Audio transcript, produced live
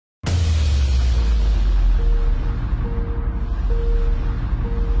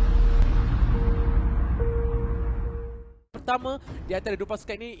pertama di antara dua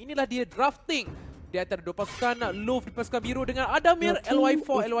pasukan ini. Inilah dia drafting di antara dua pasukan LOUVRE di pasukan biru dengan Adamir,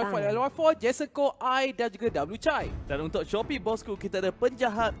 LY4, Jessico, I dan juga W Chai. Dan untuk Shopee Bosku, kita ada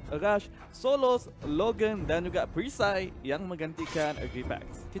Penjahat, Rush, Solos, Logan dan juga Perisai yang menggantikan Agripax.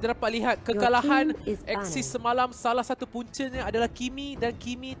 Kita dapat lihat kekalahan Axis semalam, salah satu puncanya adalah Kimi dan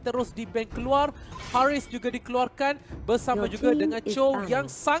Kimi terus di-ban keluar. Haris juga dikeluarkan bersama juga dengan Cho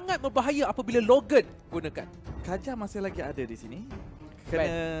yang sangat berbahaya apabila Logan gunakan. Kaja masih lagi ada di sini.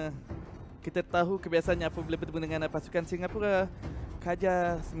 Kerana kita tahu kebiasaannya apabila bertemu dengan pasukan Singapura,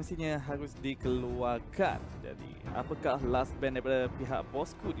 Kaja semestinya harus dikeluarkan. Jadi, apakah last ban daripada pihak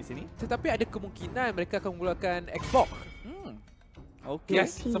Bosku di sini? Tetapi ada kemungkinan mereka akan menggunakan Xbox. Okey.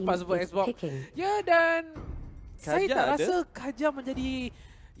 Yes, sempat sebut Xbox. Ya, dan saya tak rasa Kaja menjadi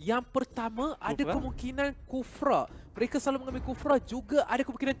yang pertama. Ada kemungkinan Kufra. Mereka selalu mengambil Kufra, juga ada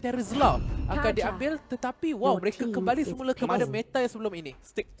kemungkinan Terizla akan diambil. Tetapi wow, mereka kembali semula kepada meta yang sebelum ini.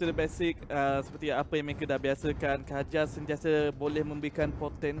 Stick to the basic, seperti apa yang mereka dah biasakan. Kaja sentiasa boleh memberikan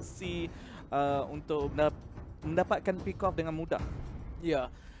potensi untuk mendapatkan pick off dengan mudah.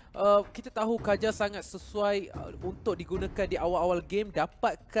 Ya. Kita tahu Kaja sangat sesuai untuk digunakan di awal-awal game,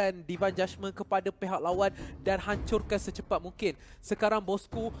 dapatkan Divine Judgment kepada pihak lawan dan hancurkan secepat mungkin. Sekarang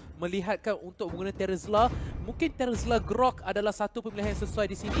Bosku melihatkan untuk menggunakan Terizla. Mungkin Terizla Grok adalah satu pemilihan yang sesuai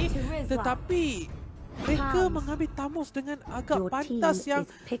di sini, tetapi mereka mengambil Tamus dengan agak pantas yang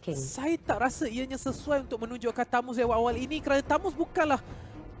saya tak rasa ianya sesuai untuk menunjukkan Tamus yang awal ini, kerana Tamus bukanlah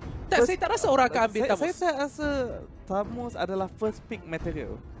saya tak rasa orang akan ambil Tamus. Saya rasa Tamus adalah first pick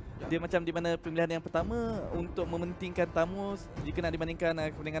material. Dia macam di mana pemilihan yang pertama untuk mementingkan Tamus jika nak dibandingkan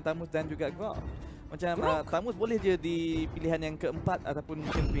dengan Tamus dan juga Grok. Macam Tamus boleh je di pilihan yang keempat ataupun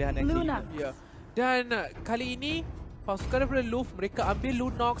mungkin pilihan yang kelima. Ya. Dan kali ini pasukan daripada LOUVRE mereka ambil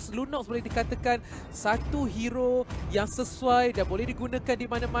Lunox. Lunox boleh dikatakan satu hero yang sesuai dan boleh digunakan di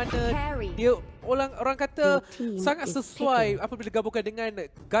mana-mana. Dia orang kata sangat sesuai apabila digabungkan dengan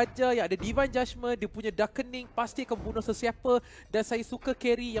Gajah yang ada Divine Judgment. Dia punya Darkening pasti akan membunuh sesiapa. Dan saya suka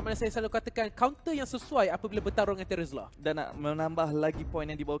carry yang mana saya selalu katakan counter yang sesuai apabila bertarung dengan Terizla. Dan nak menambah lagi poin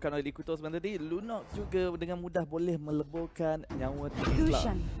yang dibawakan oleh Likuto sebentar tadi, Lunox juga dengan mudah boleh meleburkan nyawa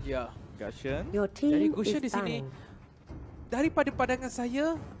Terizla. Ya. Gushen. Jadi Gushen di sini, daripada pandangan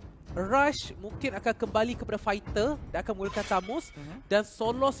saya, Rush mungkin akan kembali kepada fighter dan akan menggunakan Tamus, dan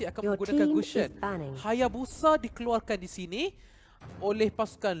Solos yang akan menggunakan Gushen. Hayabusa dikeluarkan di sini oleh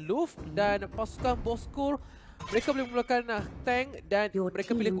pasukan LOUVRE dan pasukan Boskur. Mereka boleh menggunakan tank dan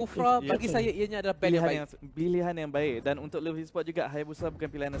mereka pilih Kufra. Bagi saya ianya adalah pilihan yang baik. Dan untuk LOUVRE Esports juga, Hayabusa bukan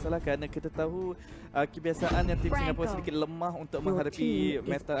pilihan yang salah kerana kita tahu kebiasaan yang tim Singapura sedikit lemah untuk menghadapi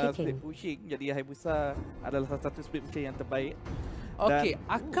meta split pushing. Jadi Hayabusa adalah salah satu split pushing yang terbaik. Okey,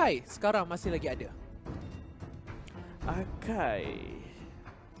 Akai sekarang masih lagi ada. Akai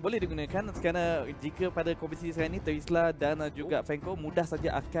boleh digunakan kerana jika pada kompetisi sekarang ini Terizla dan juga Fenko mudah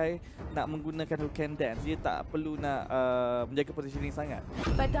saja Akai nak menggunakan Who Can Dance. Dia tak perlu nak menjaga positioning sangat.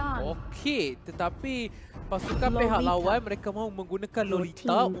 Okey, tetapi pasukan pihak lawan mereka mahu menggunakan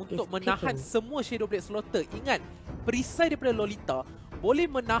Lolita untuk menahan semua Shadow Blade Slaughter. Ingat, perisai daripada Lolita boleh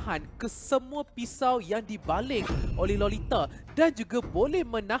menahan kesemua pisau yang dibaling oleh Lolita dan juga boleh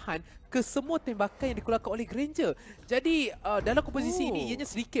menahan kesemua tembakan yang dikeluarkan oleh Granger. Jadi dalam komposisi ini ianya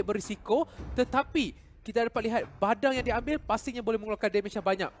sedikit berisiko, tetapi kita dapat lihat badang yang diambil pastinya boleh mengeluarkan damage yang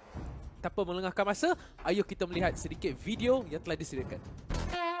banyak. Tanpa melengahkan masa, ayo kita melihat sedikit video yang telah disediakan.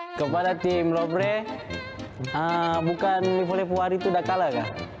 Kepada tim LOUVRE, bukan level-level hari tu dah kalah kah?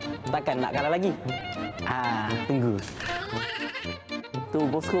 Takkan nak kalah lagi? Tunggu. To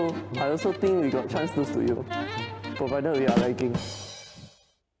Bosco, I also think we got chance to lose to you, provided we are lagging.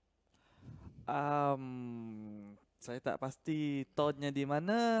 Saya tak pasti tonnya di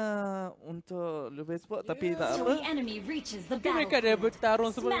mana untuk LOUVRE Esports, tapi tak apa. Mereka ada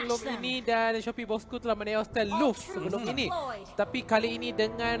bertarung sebelum ini dan Shopee Bosku telah menewaskan LOUVRE sebelum ini. Tapi kali ini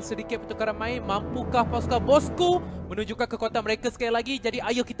dengan sedikit pertukaran main, mampukah pasukan Bosku menunjukkan kekuatan mereka sekali lagi? Jadi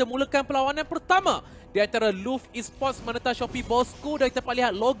ayo kita mulakan perlawanan pertama di antara LOUVRE Esports menentang Shopee Bosku. Dan kita dapat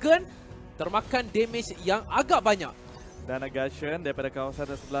lihat Logan termakan damage yang agak banyak. Dan Gushen daripada kawasan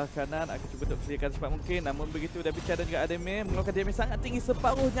sebelah kanan akan cuba untuk clearkan secepat mungkin. Namun begitu dah bicara dan juga Ademir mengeluarkan damage sangat tinggi,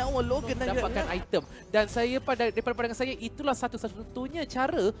 separuh nyawa Logan dan dapatkan item. Dan saya daripada pandangan saya, itulah satu-satunya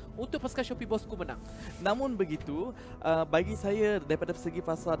cara untuk pasukan Shopee Bosku menang. Namun begitu, bagi saya daripada segi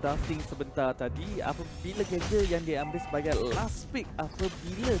pasal drafting sebentar tadi, apabila Gajah yang diambil sebagai last pick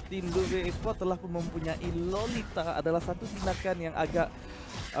apabila tim LOUVRE Esports telah pun mempunyai Lolita adalah satu tindakan yang agak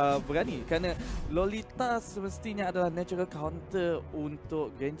berani kerana Lolita semestinya adalah natural counter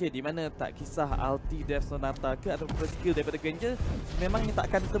untuk Granger, di mana tak kisah ulti Death Sonata ke ataupun skill daripada Granger memangnya tak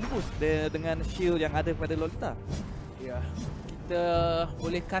akan tembus dengan shield yang ada pada Lolita. Ya, kita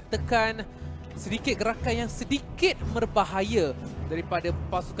boleh katakan sedikit gerakan yang sedikit berbahaya daripada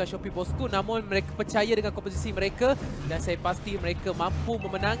pasukan Shopee Bosku, namun mereka percaya dengan komposisi mereka dan saya pasti mereka mampu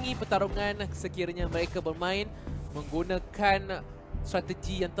memenangi pertarungan sekiranya mereka bermain menggunakan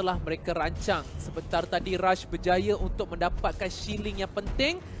strategi yang telah mereka rancang. Sebentar tadi Rush berjaya untuk mendapatkan shielding yang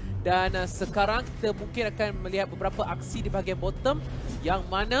penting dan sekarang kita mungkin akan melihat beberapa aksi di bahagian bottom yang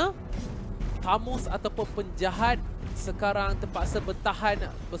mana Tamus ataupun penjahat sekarang terpaksa bertahan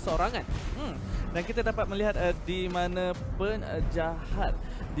bersorangan. Dan kita dapat melihat di mana penjahat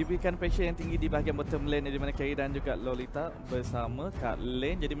diberikan pressure yang tinggi di bahagian bottom lane, di mana Carry dan juga Lolita bersama kat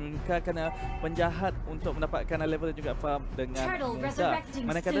lane. Jadi memungkinkan penjahat untuk mendapatkan level dan juga farm dengan mudah.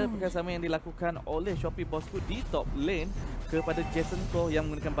 Manakala kerjasama yang dilakukan oleh Shopee Bosku di top lane kepada Jason Koh yang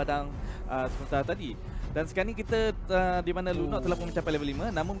menggunakan badang sebentar tadi. Dan sekarang ni kita di mana Lunok telah pun mencapai level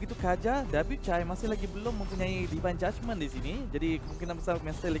 5, namun begitu Kaja, Chai masih lagi belum mempunyai Divine Judgment di sini. Jadi kemungkinan besar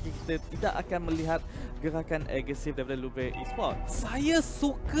masa lagi kita tidak akan melihat gerakan agresif daripada LOUVRE Esports. Saya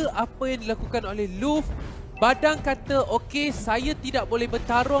suka apa yang dilakukan oleh LOUVRE. Badang kata, okey, saya tidak boleh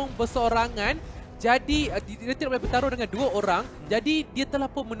bertarung bersorangan. Jadi dia tidak boleh bertarung dengan 2 orang. Jadi dia telah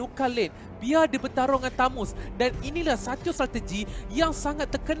pun menukar lane. Biar dia bertarung dengan Tamus. Dan inilah satu strategi yang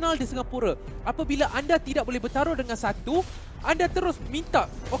sangat terkenal di Singapura. Apabila anda tidak boleh bertarung dengan satu, anda terus minta,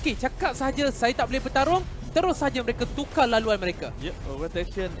 okey, cakap saja saya tak boleh bertarung. Terus saja mereka tukar laluan mereka.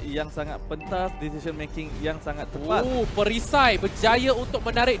 Rotation yang sangat pentas, decision making yang sangat tepat. Perisai berjaya untuk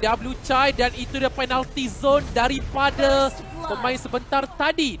menarik Chai dan itu dia penalty zone daripada pemain sebentar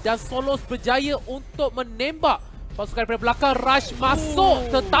tadi. Dan Solos berjaya untuk menembak pasukan daripada belakang. Rush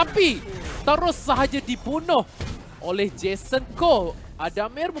masuk tetapi terus sahaja dibunuh oleh Jason Koh.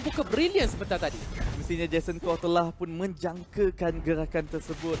 Adamir membuka brilliant sebentar tadi. Mestinya Jason Koh telah pun menjangkakan gerakan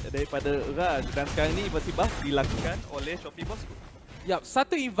tersebut daripada Raj, dan sekarang ini invasi buff dilakukan oleh Shopee Bosku. Ya,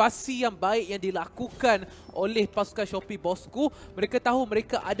 satu invasi yang baik yang dilakukan oleh pasukan Shopee Bosku. Mereka tahu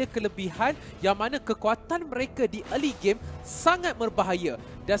mereka ada kelebihan yang mana kekuatan mereka di early game sangat berbahaya.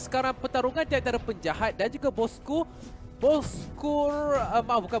 Dan sekarang pertarungan di antara penjahat dan juga Bosku,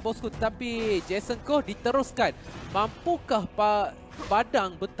 bukan Bosku tetapi Jason Koh diteruskan. Mampukah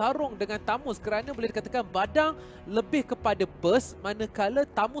Badang bertarung dengan Tamus, kerana boleh dikatakan Badang lebih kepada burst manakala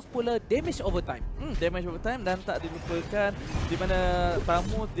Tamus pula damage overtime. Damage overtime, dan tak dilupakan di mana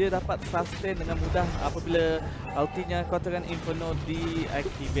Tamus dia dapat sustain dengan mudah apabila ultinya Counteran Inferno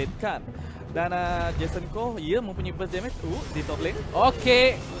diaktifkan. Dan Jason Koh mempunyai burst damage di top lane.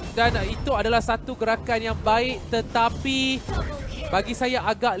 Okey, dan itu adalah satu gerakan yang baik, tetapi bagi saya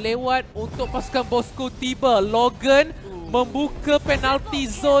agak lewat untuk pasukan Bosku tiba. Logan membuka penalty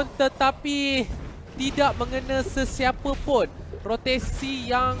zone tetapi tidak mengena sesiapa pun.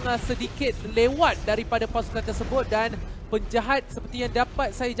 Rotasi yang sedikit lewat daripada pasukan tersebut dan penjahat seperti yang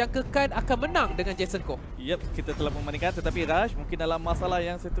dapat saya jangkakan akan menang dengan Jason Koh. Kita telah membandingkan, tetapi Rush mungkin dalam masalah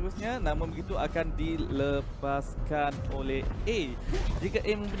yang seterusnya, namun begitu akan dilepaskan oleh A. Jika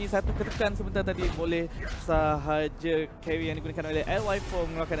A mempunyai satu ketukan sebentar tadi, boleh sahaja carry yang digunakan oleh LY4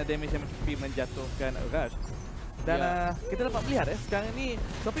 mengeluarkan damage yang menjatuhkan Rush. Dan kita dapat melihat sekarang ini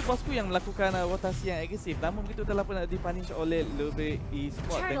Shopee Bosku yang melakukan rotasi yang agresif, namun begitu telah pun dipunish oleh LOUVRE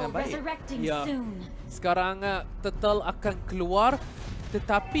Esports dengan baik. Sekarang Turtle akan keluar,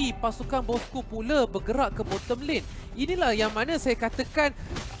 tetapi pasukan Bosku pula bergerak ke bottom lane. Inilah yang mana saya katakan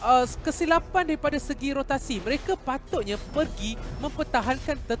kesilapan daripada segi rotasi. Mereka patutnya pergi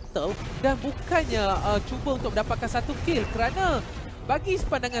mempertahankan Turtle dan bukannya cuba untuk mendapatkan satu kill, kerana bagi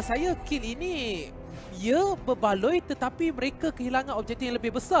pandangan saya kill ini berbaloi, tetapi mereka kehilangan objektif yang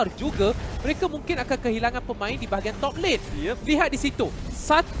lebih besar. Juga mereka mungkin akan kehilangan pemain di bahagian top lane. Lihat di situ,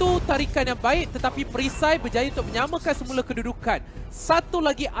 satu tarikan yang baik tetapi perisai berjaya untuk menyamakan semula kedudukan. Satu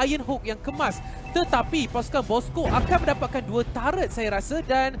lagi Iron Hook yang kemas, tetapi pasukan Bosku akan mendapatkan 2 turret saya rasa,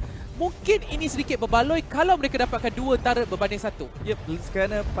 dan mungkin ini sedikit berbaloi kalau mereka dapatkan 2 turret berbanding 1.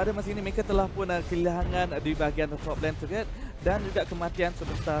 Kerana pada masa ini mereka telah pun kehilangan di bahagian top lane turret dan juga kematian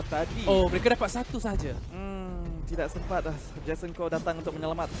sebentar tadi. Mereka dapat 1 sahaja. Tidak sempat Jason Koh datang untuk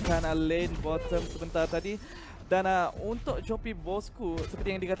menyelamatkan lane bottom sebentar tadi. Dan untuk Shopee Bosku,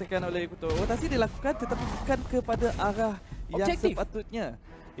 seperti yang dikatakan oleh Kuto, rotasi dilakukan tetapi bukan kepada arah yang sepatutnya.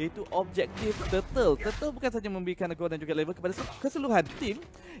 iaitu objektif Turtle. Turtle bukan saja memberikan gol dan juga level kepada keseluruhan tim,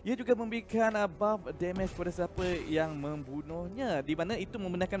 ia juga memberikan buff damage kepada siapa yang membunuhnya, di mana itu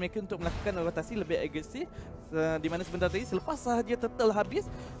membenarkan mereka untuk melakukan rotasi lebih agresif, di mana sebentar tadi selepas sahaja Turtle habis,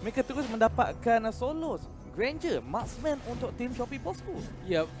 mereka terus mendapatkan solos Granger, marksman untuk tim Shopee Bosskull.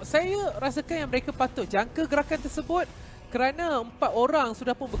 Ya, saya rasakan yang mereka patut jangka gerakan tersebut kerana 4 orang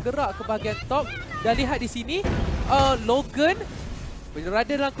sudah pun bergerak ke bahagian top. Dan lihat di sini, Logan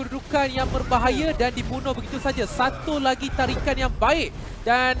berada dalam kedudukan yang berbahaya dan dibunuh begitu saja. Satu lagi tarikan yang baik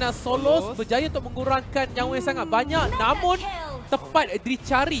dan Solos berjaya untuk mengurangkan nyawa yang sangat banyak, namun tepat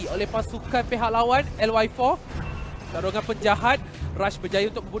dicari oleh pasukan pihak lawan LY4. Pertarungan penjahat, Rush berjaya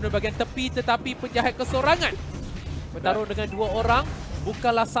untuk membunuh bahagian tepi, tetapi penjahat kesorangan bertarung dengan 2 orang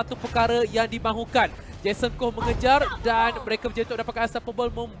bukanlah satu perkara yang dimahukan. Jason Koh mengejar dan mereka berjaya untuk mendapatkan unstoppable,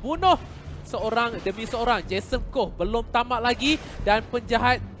 membunuh seorang demi seorang. Jason Koh belum tamat lagi dan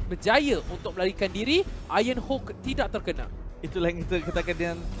penjahat berjaya untuk melarikan diri. Iron Hook tidak terkena. Itulah yang kita katakan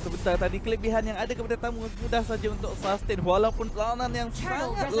dengan sebentar tadi, kelebihan yang ada kepada tamu mudah saja untuk sustain walaupun perlawanan yang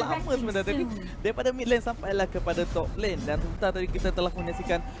sangat lama sebenarnya tadi daripada mid lane sampailah kepada top lane. Dan sebentar tadi kita telah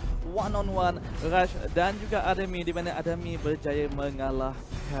menyaksikan one-on-one Rush dan juga Adami, di mana Adami berjaya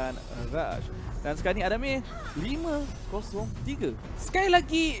mengalahkan Rush. Dan sekarang ni Adami 5-0-3. Sekali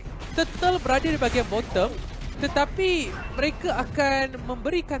lagi Turtle berada di bahagian bottom, tetapi mereka akan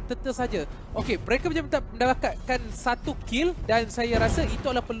memberikan Turtle saja. Okey, mereka mendapatkan satu kill dan saya rasa itu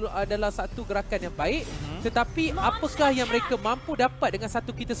adalah satu gerakan yang baik. Tetapi apakah yang mereka mampu dapat dengan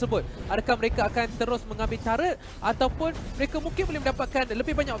satu kill tersebut? Adakah mereka akan terus mengambil turret ataupun mereka mungkin boleh mendapatkan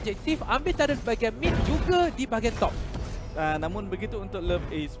lebih banyak objektif, ambil turret di bahagian mid juga di bahagian top? Namun begitu untuk Love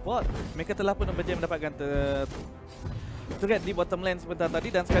Esports, mereka telah pun berjaya mendapatkan turret di bottom lane sebentar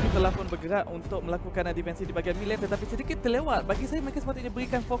tadi dan sekarang telah pun bergerak untuk melakukan defensi di bahagian mid lane, tetapi sedikit terlewat. Bagi saya mereka sepatutnya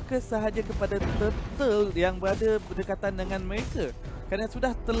berikan fokus sahaja kepada Turtle yang berada berdekatan dengan mereka kerana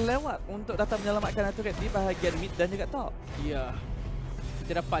sudah terlewat untuk datang menyelamatkan turret di bahagian mid dan juga top. Ya,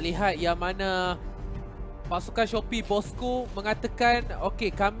 kita dapat lihat yang mana pasukan Shopee Bosskull mengatakan,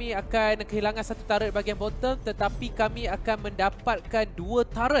 okey, kami akan kehilangan satu turret bahagian bottom tetapi kami akan mendapatkan 2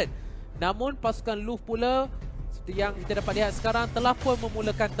 turret. Namun pasukan LOUVRE pula yang kita dapat lihat sekarang telah pun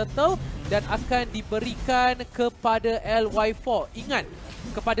memulakan Turtle dan akan diberikan kepada LY4. Ingat,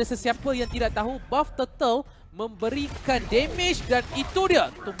 kepada sesiapa yang tidak tahu, buff Turtle memberikan damage dan itu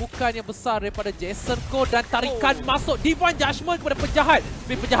dia tumbukan yang besar daripada Jason Koh dan tarikan masuk Divine Judgment kepada penjahat.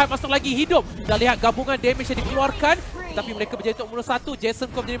 Tapi penjahat masuk lagi hidup. Dah lihat gabungan damage yang dikeluarkan, tetapi mereka berjaya untuk membunuh satu. Jason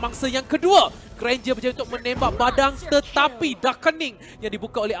Koh menjadi mangsa yang kedua. Granger berjaya untuk menembak badang, tetapi Darkening yang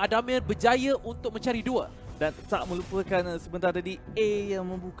dibuka oleh Adamir berjaya untuk mencari 2. Dan tak melupakan sebentar tadi A yang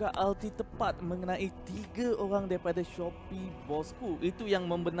membuka ulti tepat mengenai 3 orang daripada Shopee Bosskull. Itu yang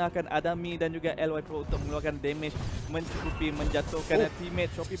membenarkan Adami dan juga LY Pro untuk mengeluarkan damage mencukupi menjatuhkan teammate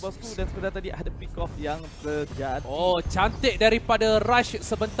Shopee Bosskull. Dan sebentar tadi ada pick off yang terjadi. Oh, cantik daripada Rush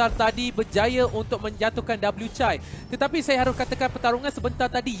sebentar tadi berjaya untuk menjatuhkan W Chai. Tetapi saya harus katakan pertarungan sebentar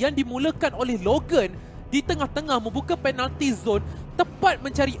tadi yang dimulakan oleh Logan di tengah-tengah membuka penalty zone, tepat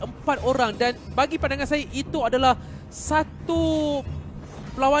mencari 4 orang dan bagi pandangan saya itu adalah satu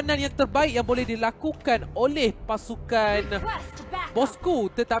perlawanan yang terbaik yang boleh dilakukan oleh pasukan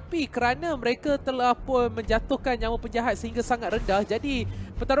Bosskull, tetapi kerana mereka telah pun menjatuhkan nyawa penjahat sehingga sangat rendah, jadi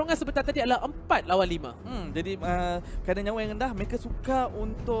pertarungan sebentar tadi adalah 4 lawan 5. Jadi kerana nyawa yang rendah, mereka suka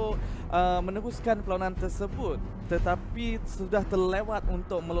untuk meneruskan perlawanan tersebut, tetapi sudah terlewat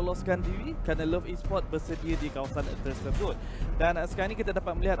untuk meloloskan diri kerana LOUVRE Esports bersedia di kawasan tersebut. Dan sekarang ini kita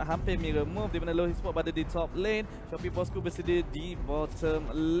dapat melihat hampir mirror move di mana LOUVRE Esports berada di top lane, Shopee Bosskull bersedia di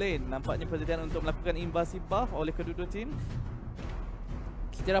bottom lane. Nampaknya persediaan untuk melakukan invasi buff oleh kedua-dua tim.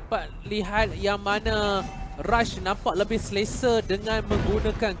 Kita dapat lihat yang mana Rush nampak lebih selesa dengan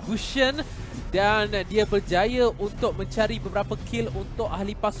menggunakan cushion dan dia berjaya untuk mencari beberapa kill untuk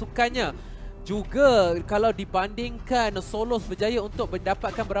ahli pasukannya. Juga kalau dibandingkan Solos berjaya untuk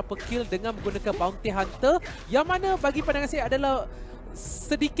mendapatkan beberapa kill dengan menggunakan Bounty Hunter, yang mana bagi pandangan saya adalah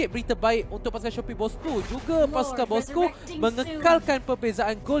sedikit berita baik untuk pasukan Shopee Bosskull. Juga pasukan Bosskull mengekalkan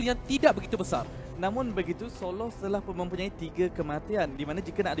perbezaan gol yang tidak begitu besar. Namun begitu, Solos telah pun mempunyai 3 kematian, di mana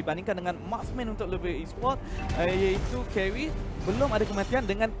jika nak dibandingkan dengan marksman untuk LOUVRE Esports, iaitu Carry, belum ada kematian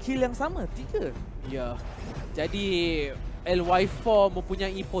dengan kill yang sama, 3. Ya, jadi LY4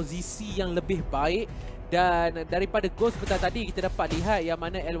 mempunyai posisi yang lebih baik dan daripada gol sebentar tadi kita dapat lihat yang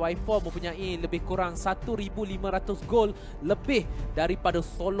mana LY4 mempunyai lebih kurang 1,500 gol lebih daripada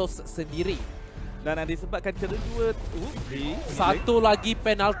Solos sendiri. Dan disebabkan kedua satu lagi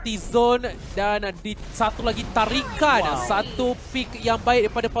penalty zone dan satu lagi tarikan. Satu pick yang baik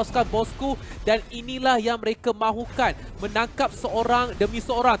daripada pasukan Bosku dan inilah yang mereka mahukan, menangkap seorang demi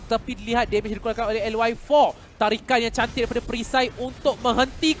seorang. Tapi lihat damage dikeluarkan oleh LY4. Tarikan yang cantik daripada perisai untuk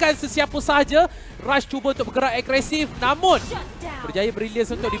menghentikan sesiapa sahaja. Rush cuba untuk bergerak agresif namun berjaya brilliance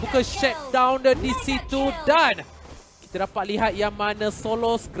untuk dibuka shutdown di situ. Dan kita dapat lihat yang mana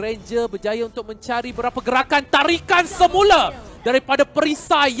Solos Granger berjaya untuk mencari beberapa gerakan tarikan semula daripada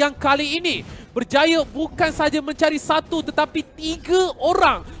perisai yang kali ini berjaya bukan saja mencari satu tetapi 3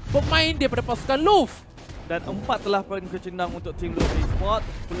 orang pemain daripada pasukan LOUVRE. Dan 4 telah poin kecenderang untuk tim LOUVRE Esports.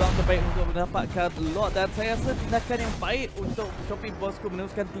 Peluang terbaik untuk mendapatkan lot dan saya rasa tindakan yang baik untuk SHOPEE BOSSKURR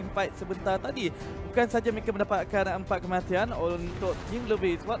meneruskan team fight sebentar tadi. Bukan saja mereka mendapatkan 4 kematian untuk tim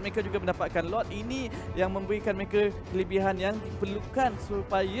LOUVRE Esports, mereka juga mendapatkan lot. Ini yang memberikan mereka kelebihan yang diperlukan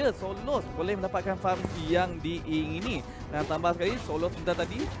supaya Solos boleh mendapatkan farm yang diingini. Dan tambah sekali, Solos sebentar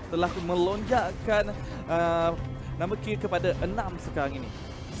tadi telah melonjakkan nama kill kepada 6 sekarang ini.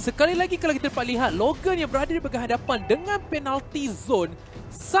 Sekali lagi kalau kita dapat lihat, Logan yang berada di bahagian hadapan dengan penalty zone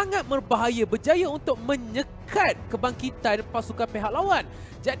sangat berbahaya, berjaya untuk menyekat kebangkitan pasukan pihak lawan.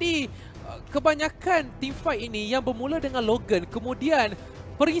 Jadi kebanyakan team fight ini yang bermula dengan Logan, kemudian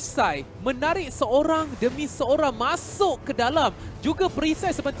perisai menarik seorang demi seorang masuk ke dalam. Juga perisai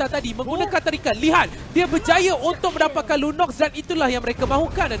sebentar tadi menggunakan tarikan. Lihat, dia berjaya untuk mendapatkan Lunox dan itulah yang mereka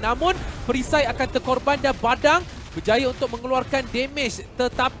mahukan. Namun perisai akan terkorban dan Badang berjaya untuk mengeluarkan damage,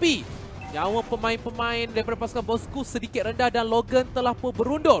 tetapi nyawa pemain-pemain daripada pasukan Bosku sedikit rendah dan Logan telah pun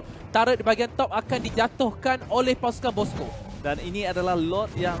berundur. Turret di bahagian top akan dijatuhkan oleh pasukan Bosku. Dan ini adalah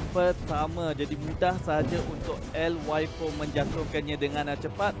lot yang pertama, jadi mudah saja untuk LY4 menjatuhkannya dengan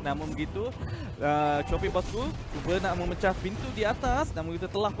cepat. Namun begitu, SHOPEE BOSSKURR cuba nak memecah pintu di atas, namun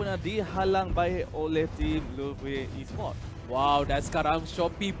itu telah pun dihalang baik oleh tim LOUVRE Esports. Wow, dan sekarang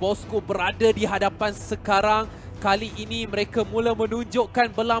SHOPEE BOSSKURR berada di hadapan sekarang. Kali ini mereka mula menunjukkan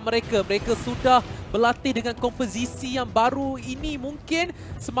belah mereka. Mereka sudah berlatih dengan komposisi yang baru ini. Mungkin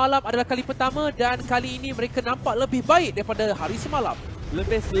semalam adalah kali pertama dan kali ini mereka nampak lebih baik daripada hari semalam.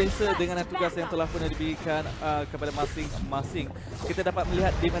 Lebih selesa dengan tugas yang telah pernah diberikan kepada masing-masing. Kita dapat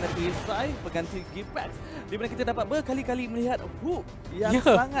melihat di mana perisai pengganti Gipax, di mana kita dapat berkali-kali melihat hook yang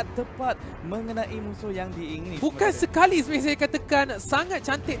sangat tepat mengenai musuh yang diingini. Bukan sekali seperti saya katakan, sangat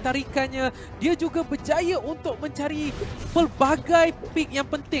cantik tarikannya. Dia juga berjaya untuk mencari pelbagai pick yang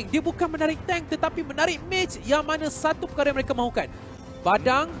penting. Dia bukan menarik tank tetapi menarik mage, yang mana satu perkara yang mereka mahukan.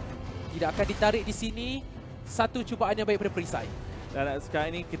 Badang tidak akan ditarik di sini. Satu cubaan yang baik daripada perisai. Dan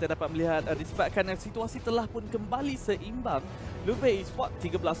sekarang ini kita dapat melihat disebabkan situasi telah pun kembali seimbang. LOUVRE Esports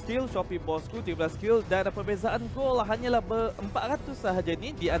 13 kill, SHOPEE BOSSKURR 13 kill dan perbezaan gol hanyalah 400 sahaja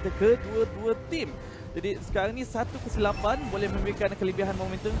ni di antara kedua-dua tim. Jadi sekarang ni satu kesilapan boleh memberikan kelebihan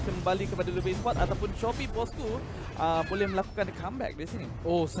momentum kembali kepada LOUVRE Esports ataupun SHOPEE BOSSKURR boleh melakukan comeback di sini.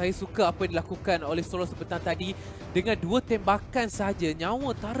 Oh, saya suka apa yang dilakukan oleh Solos sebentar tadi. Dengan 2 tembakan sahaja,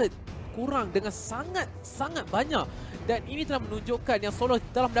 nyawa turret kurang dengan sangat banyak. Dan ini telah menunjukkan yang Solos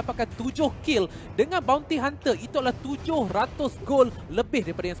telah mendapatkan 7 kill dengan Bounty Hunter. Itu adalah 700 gol lebih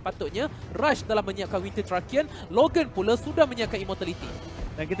daripada yang sepatutnya. Rush telah menyiapkan Winter Trakian. Logan pula sudah menyiapkan Immortality.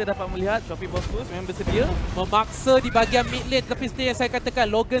 Dan kita dapat melihat SHOPEE BOSSKURR memang bersedia memaksa di bahagian mid lane. Tapi seperti yang saya katakan,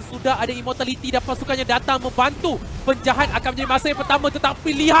 Logan sudah ada Immortality dan pasukannya datang membantu. Penjahat akan menjadi masa yang pertama. Tetapi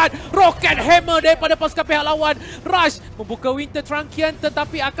lihat Rocket Hammer daripada pasukan pihak lawan. Rush membuka Winter Trakian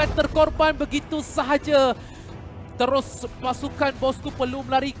tetapi akan terkorban begitu sahaja. Terus pasukan Bosku perlu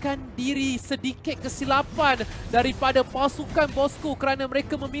melarikan diri. Sedikit kesilapan daripada pasukan Bosku kerana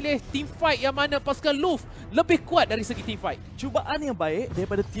mereka memilih team fight yang mana pasukan LOUVRE lebih kuat dari segi team fight. Cubaan yang baik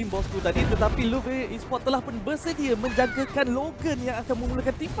daripada tim Bosku tadi, tetapi LOUVRE Esports telah pun bersedia menjagakan Logan yang akan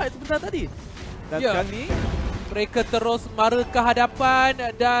memulakan team fight sebentar tadi. Dan sekarang ni mereka terus mara ke hadapan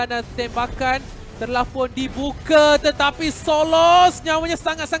dan tembakan telah pun dibuka tetapi Solos nyawanya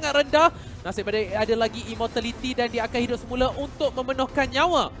sangat-sangat rendah. Nasib baik ada lagi Immortality dan dia akan hidup semula untuk memenuhkan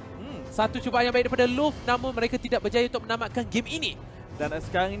nyawa. Satu cubaan yang baik daripada LOUVRE namun mereka tidak berjaya untuk menamatkan game ini. Dan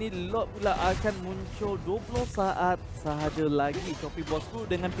sekarang ini lot pula akan muncul 20 saat sahaja lagi. SHOPEE BOSSKURR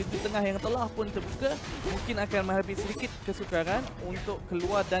dengan pintu tengah yang telah pun terbuka mungkin akan menghadapi sedikit kesukaran untuk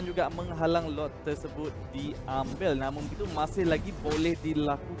keluar dan juga menghalang lot tersebut diambil. Namun begitu masih lagi boleh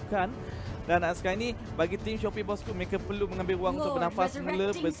dilakukan. Dan sekarang ini bagi tim SHOPEE BOSSKURR mereka perlu mengambil ruang untuk bernafas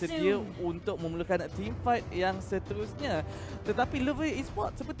semula, bersedia untuk memulakan team fight yang seterusnya. Tetapi LOUVRE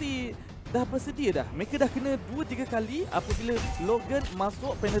Esports seperti dah bersedia dah. Mereka dah kena 2-3 kali apabila Logan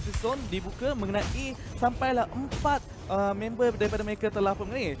masuk penalty zone dibuka mengenai sampailah 4 member daripada mereka telah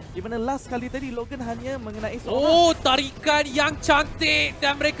mengenai. Di mana last kali tadi Logan hanya mengenai seorang. Oh, tarikan yang cantik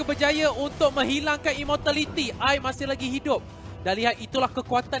dan mereka berjaya untuk menghilangkan immortality. Ai masih lagi hidup. Dan lihat, itulah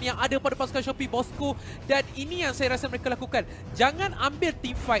kekuatan yang ada pada pasukan Shopee Bosku. Dan ini yang saya rasa mereka lakukan. Jangan ambil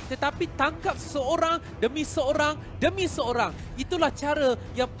team fight, tetapi tangkap seorang demi seorang demi seorang. Itulah cara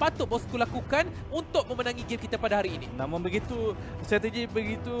yang patut Bosku lakukan untuk memenangi game kita pada hari ini. Namun begitu, strategi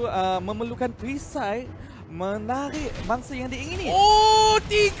begitu memerlukan perisai menarik mangsa yang diingini. Oh,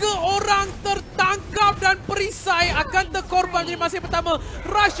 3 orang tertangkap dan perisai akan terkorban di masa yang pertama.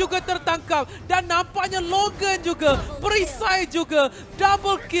 Rush juga tertangkap dan nampaknya Logan juga, perisai juga.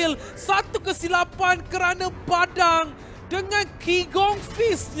 Double kill, 1 kesilapan kerana Padang dengan Qigong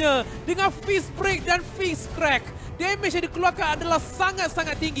Fist-nya, dengan Fist Break dan Fist Crack. Damage yang dikeluarkan adalah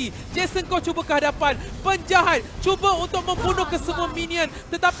sangat-sangat tinggi. Jason Kau cuba ke hadapan. Penjahat cuba untuk membunuh kesemua minion.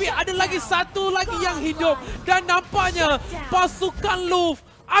 Tetapi ada lagi satu lagi yang hidup. Dan nampaknya pasukan LOUVRE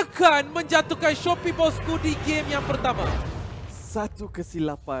akan menjatuhkan Shopee Bosku di game yang pertama. 1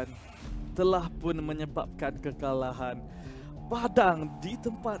 kesilapan telah pun menyebabkan kekalahan. Padang di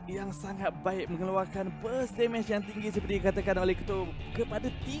tempat yang sangat baik mengeluarkan burst damage yang tinggi seperti dikatakan oleh ketua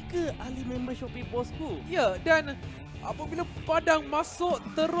kepada 3 ahli member Shopee Bosku. Ya, dan apabila Padang masuk,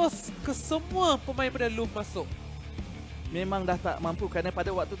 terus ke semua pemain pada LOUVRE masuk. Memang dah tak mampu kerana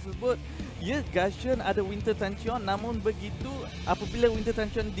pada waktu tersebut, ya, Gashen ada Winter Tension, namun begitu apabila Winter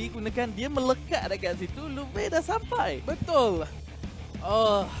Tension digunakan, dia melekat dekat situ, LOUVRE dah sampai. Betul.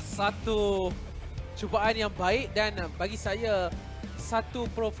 Satu cubaan yang baik dan bagi saya satu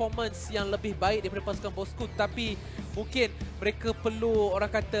performance yang lebih baik daripada pasukan Bosku, tapi mungkin mereka perlu orang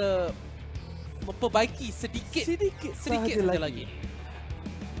kata memperbaiki sedikit saja lagi.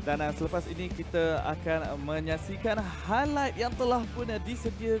 Dan selepas ini kita akan menyaksikan highlight yang telah pun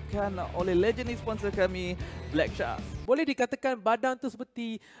disediakan oleh Legends sponsor kami, Black Shark. Boleh dikatakan Badang tu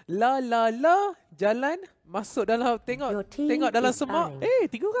seperti jalan masuk dalam tengok dalam semak.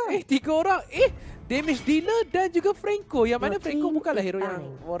 3 orang. 3 orang. Damage dealer dan juga Franco. Yang mana Franco bukanlah hero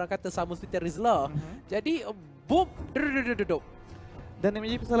yang orang kata sama seperti Rizla. Jadi boom. Dan yang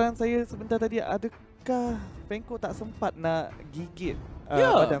menjadi kesalahan saya sebentar tadi, adakah Franco tak sempat nak gigit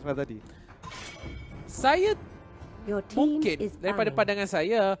Padang tadi? Saya mungkin daripada pandangan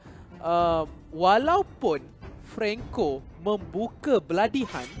saya, walaupun Franco membuka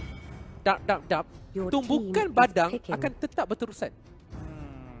beladihan dap tumbukan Badang akan tetap berterusan.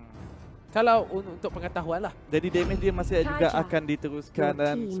 Kalau untuk pengetahuan lah. Jadi damage dia masih juga akan diteruskan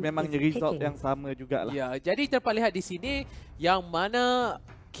dan memangnya result yang sama jugalah. Ya, jadi dapat lihat di sini yang mana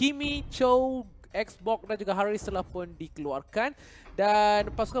Kimi, Chow, Xbox dan juga Haris telah pun dikeluarkan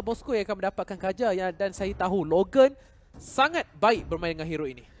dan pasukan Bosku yang akan mendapatkan kaja dan saya tahu Logan sangat baik bermain dengan hero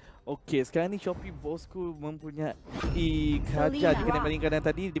ini. Okey, sekarang ni Shopee Bosku mempunyai kaja jika dibandingkan dengan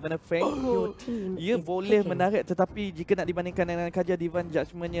tadi, di mana Franco ia boleh menarik, tetapi jika nak dibandingkan dengan kaja Divan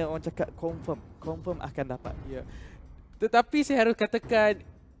Judgement-nya, orang cakap confirm akan dapat. Ya. Tetapi saya harus katakan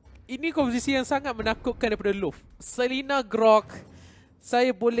ini komposisi yang sangat menakutkan daripada LOUVRE. Selena Grok,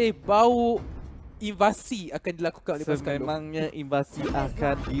 saya boleh bau invasi akan dilakukan oleh pasukan LOUVRE. Sememangnya invasi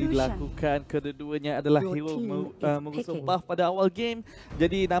akan dilakukan. Kedua-duanya adalah hero mengusung buff pada awal game.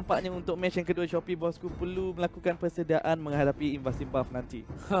 Jadi nampaknya untuk match yang kedua Shopee Bosku perlu melakukan persediaan menghadapi invasi buff nanti.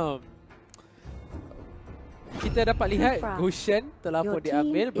 Kita dapat lihat Gushen telah pun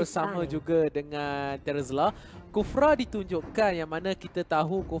diambil bersama juga dengan Terzla. Kufra ditunjukkan yang mana kita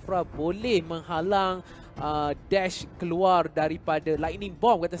tahu Kufra boleh menghalang dash keluar daripada lightning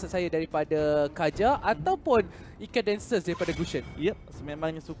bomb kata saya daripada Kaja ataupun ikan dancers daripada Gushen. Yep,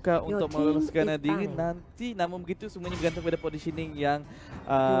 sememangnya suka untuk meloloskan diri nanti, namun begitu semuanya bergantung pada positioning yang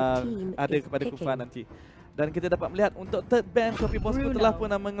ada kepada Kufra nanti. Dan kita dapat melihat untuk third band Shopee Bosku telah pun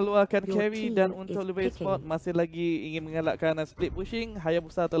mengeluarkan carry, dan untuk LOUVRE Esports masih lagi ingin mengelakkan split pushing.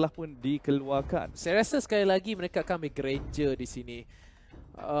 Hayabusa telah pun dikeluarkan. Saya rasa sekali lagi mereka akan ambil Granger di sini.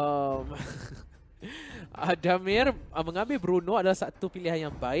 Damir mengambil Bruno adalah satu pilihan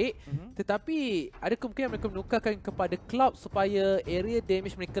yang baik, tetapi ada kemungkinan mereka menukarkan kepada Cloud supaya area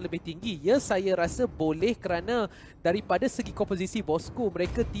damage mereka lebih tinggi. Ya, saya rasa boleh kerana daripada segi komposisi Bosku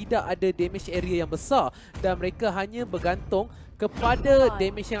mereka tidak ada damage area yang besar dan mereka hanya bergantung kepada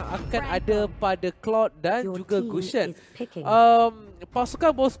damage yang akan ada pada Cloud dan juga Gushen. Pasukan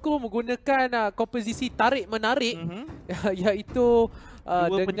Bosku menggunakan komposisi tarik-menarik, iaitu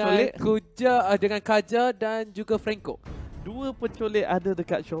dengan Kaja dan juga Franco. 2 penculik ada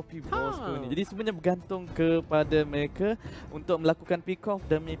dekat Shopee Bosku ni. Jadi sebenarnya bergantung kepada mereka untuk melakukan pick off,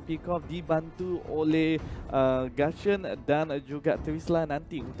 dan pick off dibantu oleh Gashen dan juga Trisla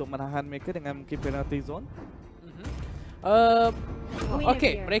nanti untuk menahan mereka dengan mungkin penalty zone.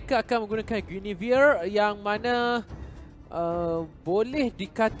 Okey, mereka akan menggunakan Guinevere yang mana boleh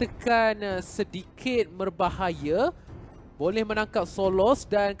dikatakan sedikit berbahaya. Boleh menangkap Solos,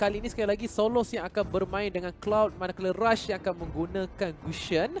 dan kali ini sekali lagi Solos yang akan bermain dengan Cloud, manakala Rush yang akan menggunakan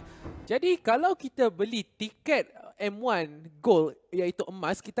Gushen. Jadi kalau kita beli tiket M1 Gold iaitu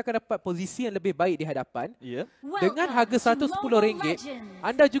emas, kita akan dapat posisi yang lebih baik di hadapan. Dengan harga RM110,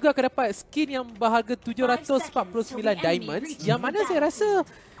 anda juga akan dapat skin yang berharga 749 diamonds, yang mana saya rasa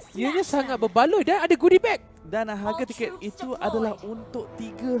ianya sangat berbaloi dan ada goodie bag. Dan harga tiket itu adalah untuk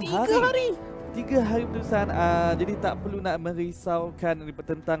 3 hari. 3 hari berterusan, jadi tak perlu nak merisaukan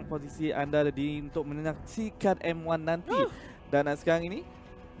tentang posisi anda untuk menyaksikan M1 nanti. Dan sekarang ini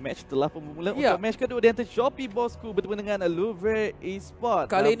match telah pun bermula untuk match kedua di antara Shopee Bosku bertemu dengan LOUVRE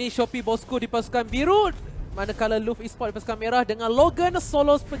Esports. Kali ini Shopee Bosku di pasukan biru, manakala LOUVRE Esports di pasukan merah dengan Logan,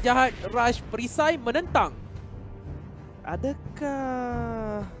 Solos, penjahat, Rush, perisai menentang.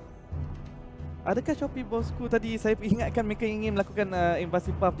 Adakah Shopee Bosku tadi, saya ingatkan mereka ingin melakukan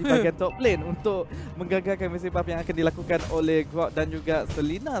invasi puff di bahagian top lane untuk menggagalkan invasi puff yang akan dilakukan oleh Grok dan juga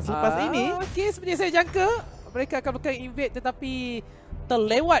Selena selepas ini. Okey, seperti saya jangka, mereka akan melakukan invade tetapi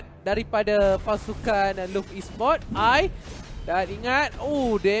terlewat daripada pasukan LOUVRE Esports. Dan ingat,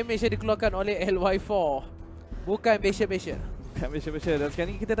 damage yang dikeluarkan oleh LY4. Bukan Basher. Dan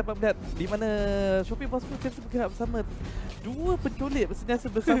sekarang ini kita dapat melihat di mana Shopee Bosku bergerak bersama 2 penculik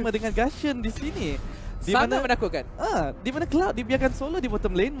bersenjata bersama dengan Gashen di sini. Sangat menakutkan. Di mana Cloud dibiarkan solo di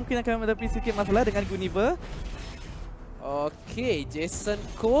bottom lane, mungkin akan menghadapi sedikit masalah dengan Guinevere. Okey, Jason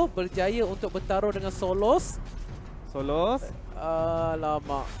Ko berjaya untuk bertaruh dengan Solos.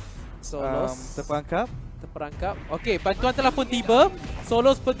 Lama. Solos terperangkap. Okey, bantuan telah pun tiba.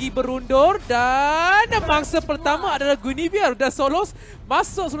 Solos pergi berundur dan mangsa pertama adalah Guinevere, dan Solos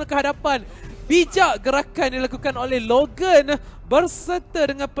masuk semula ke hadapan. Bijak gerakan dilakukan oleh Logan berserta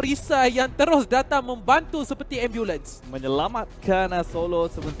dengan perisai yang terus datang membantu seperti ambulans. Menyelamatkan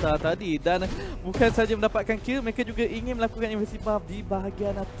Solos sebentar tadi, dan bukan saja mendapatkan kill, mereka juga ingin melakukan invasi buff di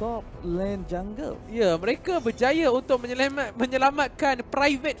bahagian top lane jungle. Ya, mereka berjaya untuk menyelamatkan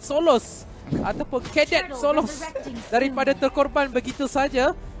private Solos ataupun cadet Solos daripada terkorban begitu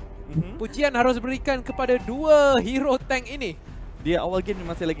saja. Pujian harus diberikan kepada 2 hero tank ini. Dia awal game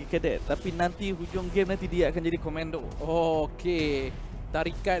masih lagi cadet, tapi nanti hujung game nanti dia akan jadi komando. Okey,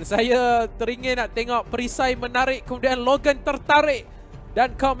 tarikan saya teringin nak tengok perisai menarik, kemudian Logan tertarik,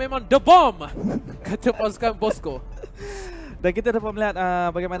 dan kau memang the bomb, kata pasukan Bosku. Dan kita dapat melihat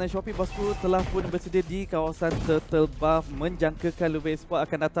bagaimana Shopee Bosku telah pun bersedia di kawasan Turtle Buff menjangkakan LOUVRE Esports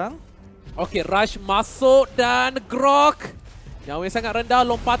akan datang. Okey, Rush masuk dan Grok. Nyawa yang sangat rendah,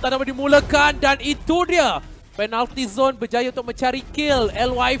 lompatan dapat dimulakan, dan itu dia. Penalty zone berjaya untuk mencari kill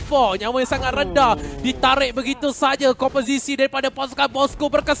LY4. Nyawa yang sangat rendah, ditarik begitu saja. Komposisi daripada pasukan Bosku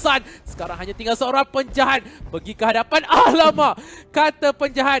berkesan. Sekarang hanya tinggal seorang penjahat pergi ke hadapan. Alamak, kata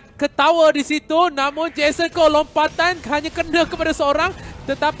penjahat ketawa di situ. Namun Jason Ko lompatan hanya kena kepada seorang,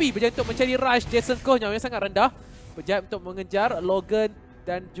 tetapi berjaya untuk mencari Rush. Jason Ko nyawa yang sangat rendah, berjaya untuk mengejar Logan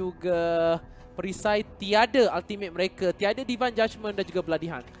dan juga perisai. Tiada ultimate mereka, tiada Divine Judgment dan juga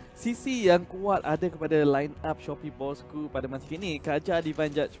Beladihan. Sisi yang kuat ada kepada line up Shopee Bosku pada masa kini. Kajar Divine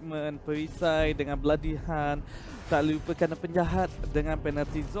Judgment, perisai dengan Beladihan, tak lupakan penjahat dengan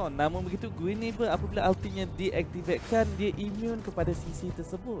penalty zone. Namun begitu, Guinevere apabila ultinya diaktifkan, dia immune kepada sisi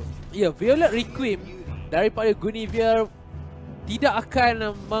tersebut. Ya, Violet Requiem daripada Guinevere tidak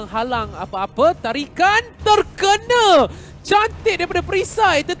akan menghalang apa-apa. Tarikan terkena cantik daripada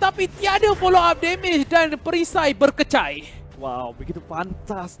perisai, tetapi tiada follow up damage dan perisai berkecai. Wow, begitu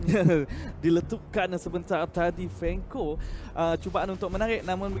pantasnya diletupkan sebentar tadi Franco. Cubaan untuk menarik,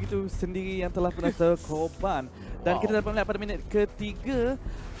 namun begitu sendiri yang telah pernah terkorban. Dan kita dapat melihat pada minit ketiga,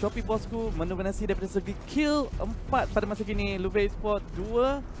 Shopee Bosku mendominasi daripada segi kill 4 pada masa kini. LOUVRE Esports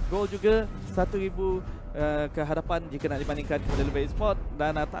 2, gol juga 1000 ke hadapan jika nak dibandingkan kepada LOUVRE Esports.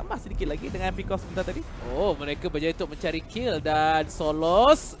 Dan tambah sedikit lagi dengan pick off sebentar tadi. Mereka berjaya untuk mencari kill, dan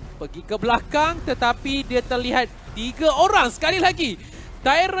Solos pergi ke belakang, tetapi dia terlihat 3 orang sekali lagi.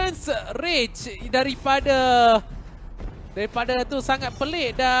 Tyrant's Rage daripada tu sangat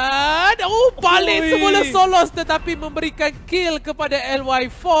pelik, dan balik semula Solos, tetapi memberikan kill kepada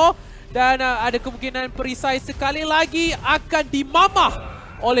LY4, dan ada kemungkinan perisai sekali lagi akan dimamah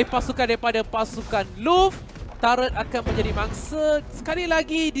oleh pasukan daripada pasukan LOUVRE. turret akan menjadi mangsa. Sekali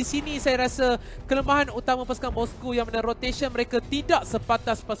lagi di sini saya rasa kelemahan utama pasukan Bosku yang mana rotation mereka tidak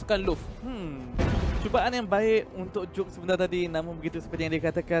sepatas pasukan LOUVRE. Cubaan yang baik untuk Juk sebentar tadi, namun begitu seperti yang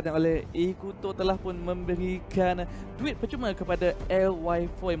dikatakan oleh Ikuto telah pun memberikan duit percuma kepada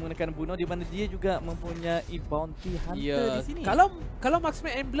LY4 yang menggunakan bunuh, di mana dia juga mempunyai bounty hunter di sini. Kalau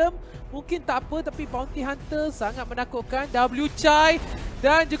marksman emblem mungkin tak apa, tapi bounty hunter sangat menakutkan. W-Chai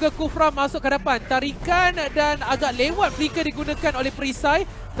dan juga Kufra masuk ke hadapan. Tarikan dan agak lewat flicker digunakan oleh Perisai,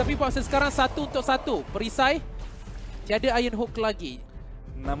 tapi masa sekarang 1 untuk 1. Perisai tiada Iron Hook lagi.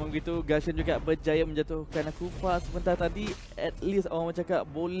 Namun begitu, Gashan juga berjaya menjatuhkan Kufa sebentar tadi. At least orang cakap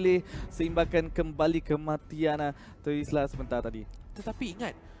boleh seimbangkan kembali kematian Terisla sebentar tadi. Tetapi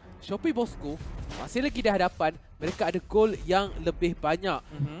ingat, SHOPEE Bosku masih lagi di hadapan. Mereka ada gol yang lebih banyak.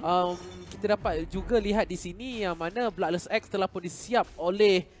 Kita dapat juga lihat di sini yang mana Bloodless X telah pun disiap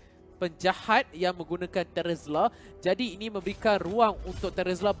oleh penjahat yang menggunakan Terizla. Jadi ini memberikan ruang untuk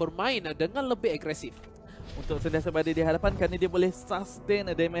Terizla bermain dengan lebih agresif. Untuk sentiasa berada di hadapan kerana dia boleh sustain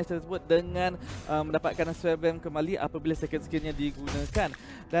damage tersebut dengan mendapatkan Swarm kembali apabila second skillnya digunakan.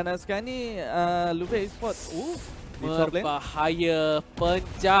 Dan sekarang ni LOUVRE Esports berbahaya.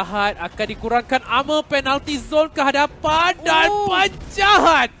 Penjahat akan dikurangkan armor, penalty zone ke hadapan dan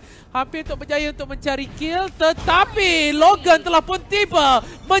penjahat hampir untuk berjaya untuk mencari kill, tetapi Logan telah pun tiba,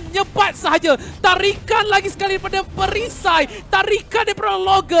 menyebat sahaja. Tarikan lagi sekali daripada Perisai, tarikan daripada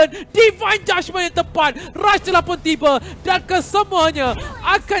Logan, Divine Judgment yang tepat. Rush telah pun tiba dan kesemuanya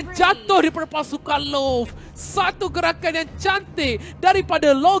akan jatuh daripada pasukan LOUVRE. Satu gerakan yang cantik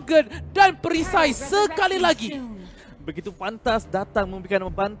daripada Logan dan Perisai sekali lagi. Begitu pantas datang memberikan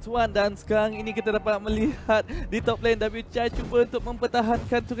bantuan, dan sekarang ini kita dapat melihat di top lane W-Chai cuba untuk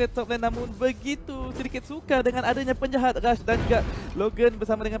mempertahankan turret top lane, namun begitu sedikit sukar dengan adanya penjahat Rush dan juga Logan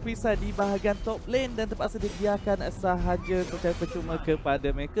bersama dengan Perisai di bahagian top lane, dan terpaksa dibiarkan sahaja secara percuma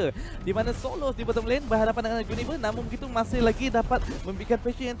kepada mereka. Di mana Solos di bottom lane berhadapan dengan Juniper, namun begitu masih lagi dapat memberikan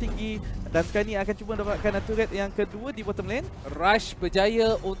pressure yang tinggi, dan sekarang ini akan cuba mendapatkan turret yang kedua di bottom lane. Rush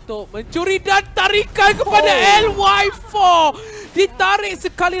berjaya untuk mencuri dan tarikan kepada LY4. Ditarik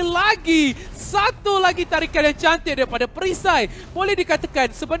sekali lagi. Satu lagi tarikan yang cantik daripada Perisai. Boleh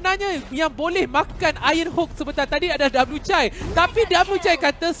dikatakan sebenarnya yang boleh makan Iron Hook sebentar tadi adalah W-Chai. Tapi W-Chai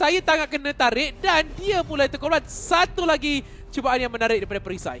kata saya tak kena tarik dan dia mulai terkorban. Satu lagi cubaan yang menarik daripada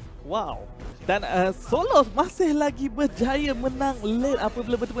Perisai. Wow. Dan Solos masih lagi berjaya menang lane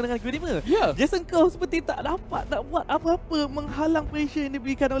apabila bertemu dengan Juniper. Jason Kau seperti tak dapat nak buat apa-apa menghalang pressure yang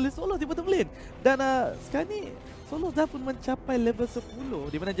diberikan oleh Solos di bottom lane. Dan sekarang ni Solos dah pun mencapai level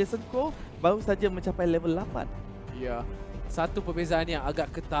 10, di mana Jason Kau baru saja mencapai level 8. Ya, satu perbezaan yang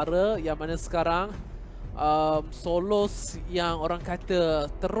agak ketara, yang mana sekarang Solos yang orang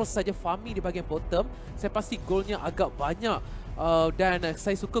kata terus saja farming di bahagian bottom, saya pasti golnya agak banyak. Dan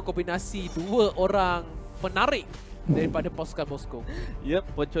saya suka kombinasi dua orang penarik daripada pasukan Bosku.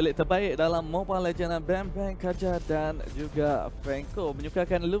 Penculik terbaik dalam Mobile Legends Bam Bam Kaja dan juga Franco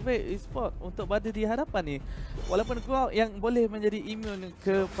menyukarkan LOUVRE Esports untuk berada di hadapan ni. Walaupun Ground yang boleh menjadi imun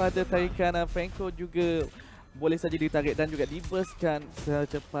kepada tarikan Franco juga boleh saja ditarik dan juga diburstkan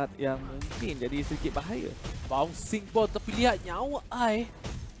secepat yang mungkin. Jadi sedikit bahaya. Bouncing ball, tapi lihat nyawa I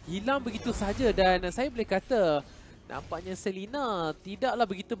hilang begitu saja, dan saya boleh kata nampaknya Selena tidaklah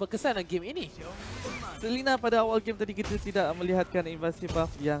begitu berkesan dalam game ini. Selena pada awal game tadi kita tidak melihatkan invasi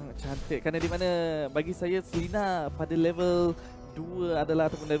buff yang cantik, kerana di mana bagi saya Selena pada level 2 adalah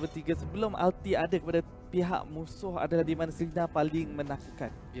ataupun level 3 sebelum ulti ada kepada pihak musuh adalah di mana Selena paling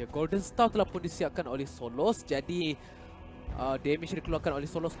menakutkan. Ya, Golden Star telah pun disiapkan oleh Solos, jadi damage yang dikeluarkan oleh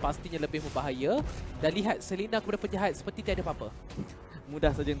Solos pastinya lebih berbahaya. Dan lihat Selena kepada penjahat seperti tiada apa-apa.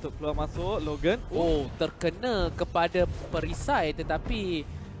 Mudah saja untuk keluar masuk. Logan terkena kepada Perisai, tetapi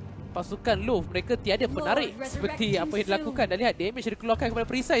pasukan LOUVRE mereka tiada penarik seperti apa yang dilakukan. Dan lihat damage yang dikeluarkan kepada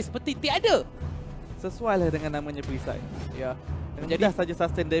Perisai seperti tiada. Sesuai lah dengan namanya Perisai. Ya, mudah saja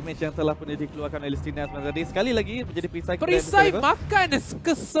sustain damage yang telah pun dikeluarkan oleh Selena tadi. Sekali lagi menjadi Perisai makan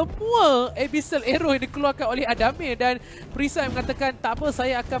ke semua Abyssal Arrow yang dikeluarkan oleh Adamir, dan Perisai mengatakan tak apa,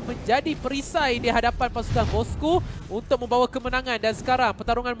 saya akan menjadi Perisai di hadapan pasukan Bosku untuk membawa kemenangan. Dan sekarang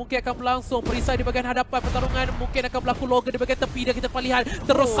pertarungan mungkin akan berlangsung. Perisai di bahagian hadapan, pertarungan mungkin akan berlaku. Logan di bahagian tepi, dan kita lihat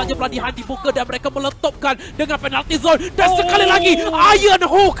terus saja pelatihan dibuka dan mereka meletupkan dengan penalty zone. Dan sekali lagi Iron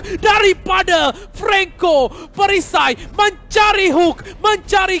Hook daripada Franco. Perisai mencari hook,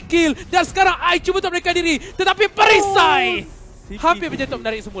 mencari kill, dan sekarang I cuba untuk menaikkan diri, tetapi Perisai hampir menjadi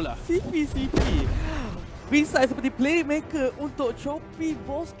menarik semula. CP. perisai seperti playmaker untuk Shopee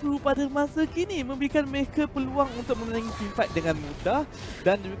Bosskruh pada masa kini memberikan mereka peluang untuk memenangi teamfight dengan mudah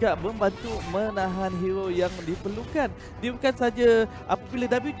dan juga membantu menahan hero yang diperlukan. Dia bukan saja apabila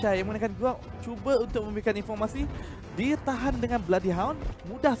WCHI yang menggunakan Grok cuba untuk memberikan informasi, dia tahan dengan Bloody Hound,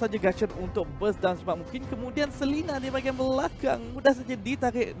 mudah saja Gushon untuk burst down sebab mungkin, kemudian Selina di bahagian belakang mudah saja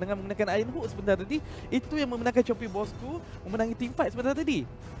ditarik dengan menggunakan Iron Hook sebentar tadi. Itu yang memenangkan Shopee Bosskruh memenangi teamfight sebentar tadi.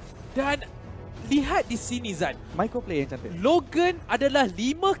 Dan lihat di sini Zan, Microplay yang cantik. Logan adalah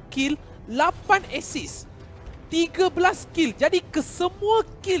 5 kill, 8 assist, 13 kill. Jadi kesemua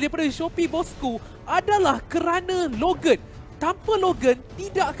kill daripada Shopee Bosskruh adalah kerana Logan. Tanpa Logan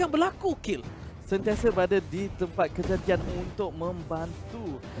tidak akan berlaku kill. Sentiasa berada di tempat kejadian untuk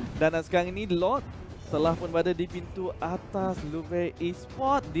membantu. Dan sekarang ini Lord telah pun berada di pintu atas LOUVRE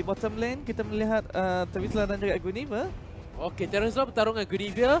Esports. Di bottom lane kita melihat Terwisla dan juga Guinevere. Okey, Teruslah pertarungan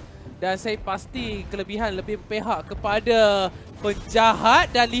Guinevere dan saya pasti kelebihan lebih berpihak kepada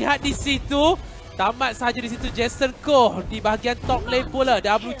penjahat. Dan lihat di situ, tamat sahaja di situ Jason Koh di bahagian top lane pula.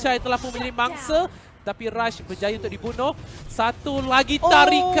 WCHI telah pun menjadi mangsa, tapi Rush berjaya untuk dibunuh. Satu lagi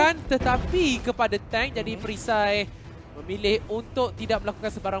tarikan tetapi kepada tank, jadi perisai memilih untuk tidak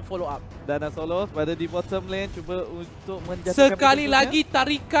melakukan sebarang follow up. Dan Solos berada di bottom lane cuba untuk menjatuhkan sekali lagi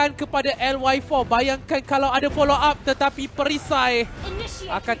tarikan kepada LY4. Bayangkan kalau ada follow up tetapi perisai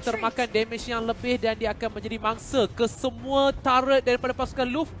akan termakan damage yang lebih dan dia akan menjadi mangsa. Kesemua turret daripada pasukan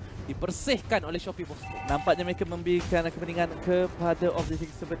LOUVRE dibersihkan oleh Shopee Bosskruh. Nampaknya mereka memberikan kepentingan kepada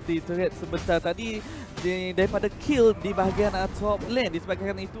objektif seperti turret sebentar tadi daripada kill di bahagian top lane.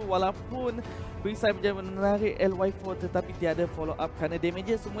 Disebabkan itu walaupun perisai menjadi menarik LY4 tetapi tiada follow up kerana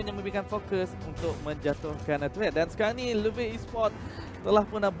damage semuanya memberikan fokus untuk menjatuhkan turret. Dan sekarang ni LOUVRE Esports telah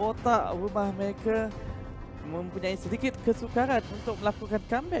pun botak rumah mereka, mempunyai sedikit kesukaran untuk melakukan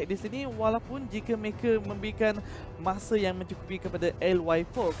comeback di sini walaupun jika mereka memberikan masa yang mencukupi kepada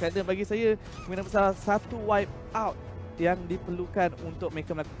LY4, kerana bagi saya kemungkinan besar satu wipe out yang diperlukan untuk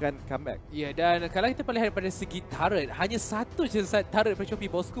mereka melakukan comeback. Ya, dan kalau kita melihat daripada segi turret, hanya satu je turret daripada Shopee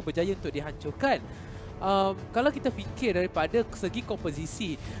Bosskruh berjaya untuk dihancurkan. Kalau kita fikir daripada segi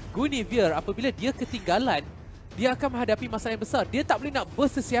komposisi, Guinevere apabila dia ketinggalan, dia akan menghadapi masalah yang besar. Dia tak boleh nak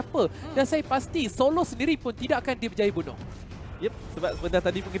burst sesiapa. Dan saya pasti solo sendiri pun tidak akan dia berjaya bunuh. Yep, sebab sebentar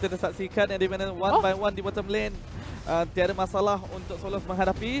tadi pun kita dah saksikan yang di mana one by one di bottom lane. Tiada masalah untuk Solos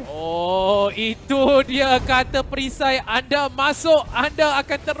menghadapi. Oh, itu dia kata perisai. Anda masuk, anda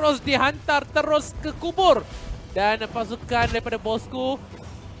akan terus dihantar terus ke kubur. Dan pasukan daripada Bosskruh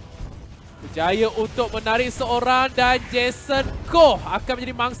berjaya untuk menarik seorang dan Jason Koh akan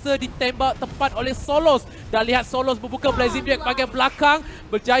menjadi mangsa ditembak tepat oleh Solos. Dan lihat Solos membuka Blazing Black bahagian belakang,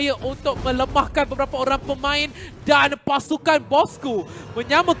 berjaya untuk melemahkan beberapa orang pemain dan pasukan Bosskruh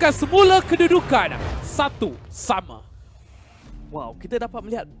menyamakan semula kedudukan 1-1. Wow, kita dapat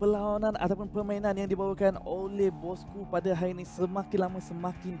melihat perlawanan ataupun permainan yang dibawakan oleh Bosskruh pada hari ini semakin lama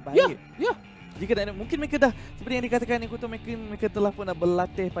semakin baik. Ya. Jika tak, mungkin mereka dah seperti yang dikatakan Nikuto, mereka telah pun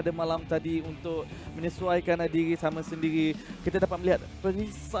berlatih pada malam tadi untuk menyesuaikan diri sama sendiri. Kita dapat melihat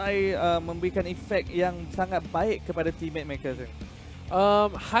perisai memberikan efek yang sangat baik kepada teammate mereka.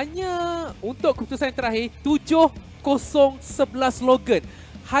 Hanya untuk keputusan yang terakhir 7-0-11 Logan.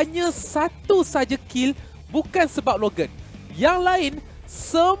 Hanya satu saja kill bukan sebab Logan. Yang lain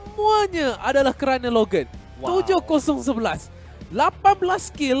semuanya adalah kerana Logan. Wow. 7-0-11.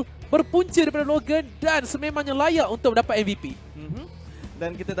 18 kill berpunca daripada Logan dan sememangnya layak untuk mendapat MVP.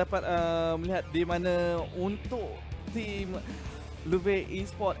 Dan kita dapat melihat di mana untuk tim LOUVRE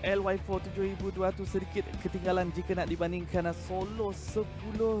Esports LY4 7200 sedikit ketinggalan jika nak dibandingkan solo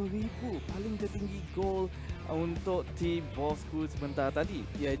 10,000 paling tertinggi gol untuk tim Bosskruh sebentar tadi.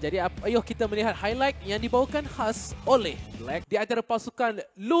 Ya, jadi ayuh kita melihat highlight yang dibawakan khas oleh Black di antara pasukan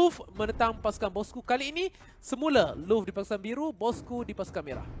LOUVRE menentang pasukan Bosskruh. Kali ini semula LOUVRE di pasukan biru, Bosskruh di pasukan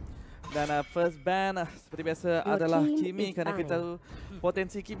merah. Dan first ban seperti biasa adalah Kimi, kerana kita tahu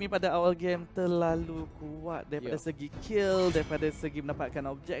potensi Kimi pada awal game terlalu kuat daripada segi kill, daripada segi mendapatkan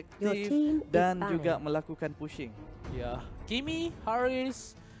objektif dan juga melakukan pushing. Ya, Kimi,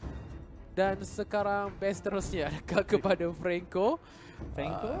 Haris dan sekarang best terusnya kepada Franco.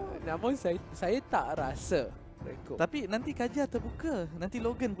 Namun saya tak rasa Franco. Tapi nanti Kaja terbuka, nanti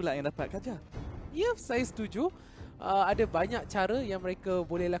Logan pula yang dapat Kaja. Ya, saya setuju. Ada banyak cara yang mereka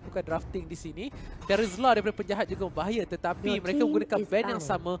boleh lakukan drafting di sini. Teruslah daripada penjahat juga berbahaya, tetapi mereka menggunakan ban yang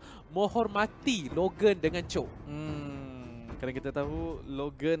sama, menghormati Logan dengan Cho. Kerana kita tahu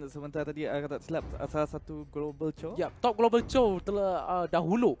Logan sementara tadi tak silap salah satu global Cho. Ya, top global Cho telah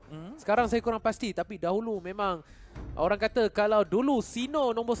dahulu. Sekarang saya kurang pasti, tapi dahulu memang orang kata kalau dulu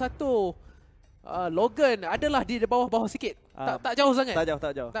Sino nombor 1, Logan adalah di bawah-bawah sikit. Tak jauh sangat.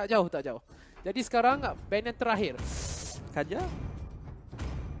 Tak jauh. Jadi sekarang band yang terakhir. Kaja?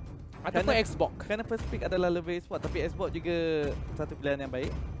 Ataupun Xbox. Kerana first pick adalah LOUVRE ESPORTS, tapi Xbox juga satu pilihan yang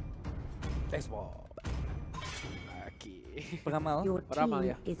baik. Xbox. Okey. Peramal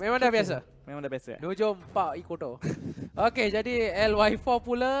ya. Memang dah biasa. 2 jom 4 ikut tu. Okey, jadi LY4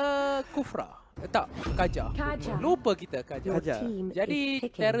 pula Kufra. Tak, Kaja. Lupa kita Kaja. Jadi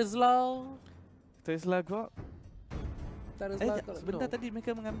Tesla Grok. Sebentar tadi mereka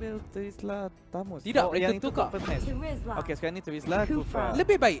mengambil Tesla Tamus. Tidak, mereka tukar. Okey, sekarang ni Tesla Kufra.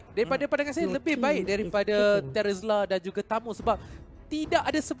 Lebih baik daripada pandangan saya, lebih baik daripada Tesla dan juga Tamus sebab tidak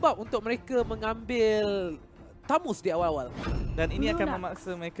ada sebab untuk mereka mengambil Tamus di awal-awal. Dan ini akan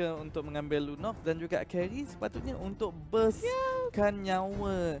memaksa mereka untuk mengambil Lunox dan juga carry sepatutnya untuk burstkan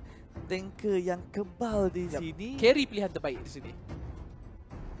nyawa tanker yang kebal di sini. Carry pilihan terbaik di sini.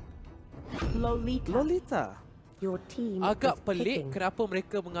 Lolita. Agak pelik kenapa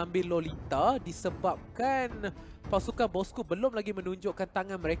mereka mengambil Lolita disebabkan pasukan bosku belum lagi menunjukkan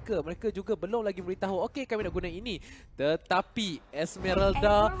tangan mereka. Mereka juga belum lagi beritahu, okey kami nak guna ini. Tetapi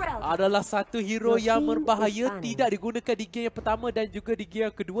Esmeralda adalah satu hero yang berbahaya, tidak digunakan di game yang pertama dan juga di game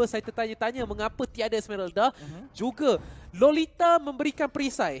yang kedua. Saya tertanya-tanya mengapa tiada Esmeralda. Juga Lolita memberikan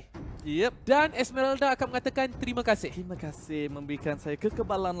perisai. Dan Esmeralda akan mengatakan terima kasih. Terima kasih memberikan saya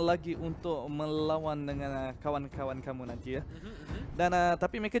kekebalan lagi untuk melawan dengan kawan-kawan kamu nanti ya. Dan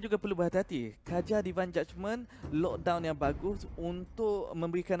tapi mereka juga perlu berhati-hati. Kaja Divine Judgment lockdown yang bagus untuk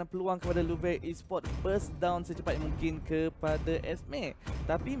memberikan peluang kepada LOUVRE Esports burst down secepat mungkin kepada Esme.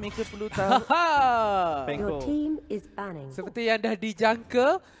 Tapi mereka perlu tahu seperti yang dah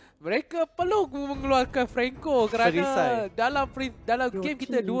dijangka, mereka perlu mengeluarkan Franco kerana dalam game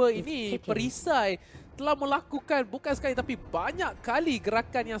kita dua ini perisai telah melakukan bukan sekali tapi banyak kali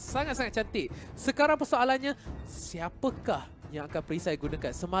gerakan yang sangat-sangat cantik. Sekarang persoalannya, siapakah yang akan perisai gunakan?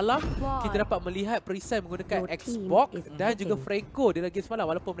 Semalam kita dapat melihat perisai menggunakan Xbox dan juga Franco di game semalam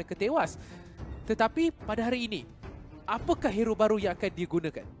walaupun mereka tewas. Tetapi pada hari ini, apakah hero baru yang akan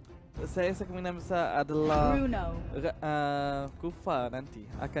digunakan? Saya rasa kemungkinan besar adalah Kufa nanti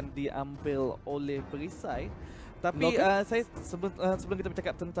akan diambil oleh perisai. Tapi saya sebelum kita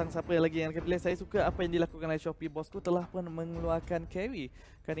bercakap tentang siapa lagi yang akan pilih, saya suka apa yang dilakukan oleh SHOPEE BosskuRR telah pun mengeluarkan carry.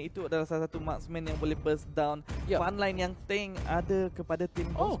 Kerana itu adalah salah satu marksman yang boleh burst down frontline yang tank ada kepada tim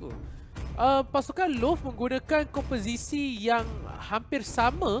BosskuRR. Pasukan LOUVRE menggunakan komposisi yang hampir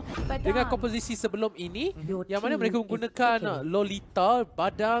sama dengan komposisi sebelum ini, yang mana mereka menggunakan Lolita,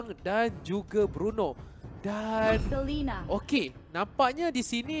 Badang dan juga Bruno. Dan okey, nampaknya di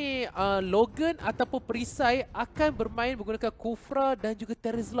sini Logan ataupun perisai akan bermain menggunakan Kufra dan juga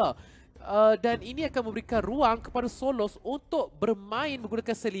Tesla. Dan ini akan memberikan ruang kepada Solos untuk bermain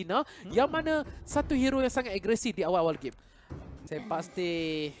menggunakan Selena, yang mana satu hero yang sangat agresif di awal-awal game. Saya pasti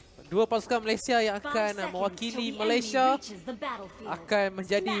dua pasukan Malaysia yang akan mewakili Malaysia akan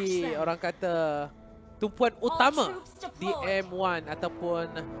menjadi orang kata tumpuan utama di M1 ataupun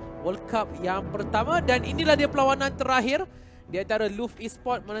World Cup yang pertama. Dan inilah dia perlawanan terakhir di antara LOUVRE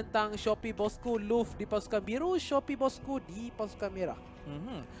Esports menentang SHOPEE BosskuRR. LOUVRE di pasukan biru, SHOPEE BosskuRR di pasukan merah.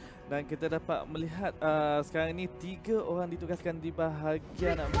 Dan kita dapat melihat sekarang ini 3 orang ditugaskan di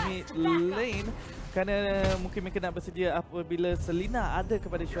bahagian mid lane kerana mungkin mereka nak bersedia apabila Selena ada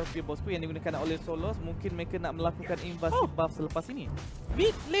kepada SHOPEE BosskuRR yang digunakan oleh Solos. Mungkin mereka nak melakukan invasi buff selepas ini.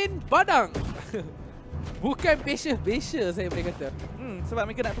 Mid lane Badang. Bukan Besha saya boleh kata. Sebab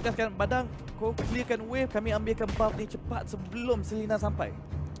mereka nak tugaskan Badang, kau clearkan wave, kami ambilkan buff ni cepat sebelum Selena sampai.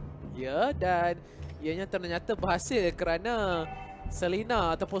 Ya, dan ianya ternyata berhasil kerana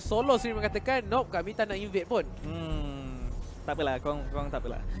Selena ataupun Solos ni mengatakan, nope, kami tak nak invade pun. Tak apalah, korang tak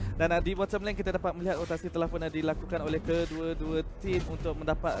apalah. Dan di bottom lane kita dapat melihat rotasi telah pun dilakukan oleh kedua-dua tim untuk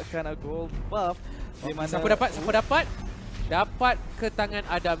mendapatkan gold buff. Di mana siapa dapat? Dapat ke tangan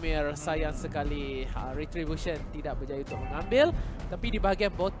Adamir. Sayang sekali Retribution tidak berjaya untuk mengambil. Tapi di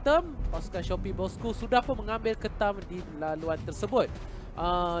bahagian bottom, pasukan SHOPEE BosskuRR sudah pun mengambil ketam di laluan tersebut.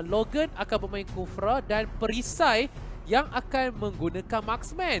 Logan akan bermain Kufra dan perisai yang akan menggunakan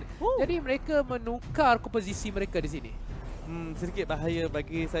marksman. Jadi mereka menukar komposisi mereka di sini. Sedikit bahaya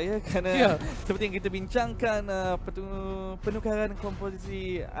bagi saya kerana seperti yang kita bincangkan, penukaran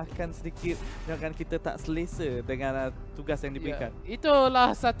komposisi akan sedikit menyebabkan kita tak selesa dengan tugas yang diberikan.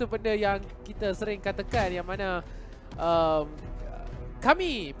 Itulah satu benda yang kita sering katakan, yang mana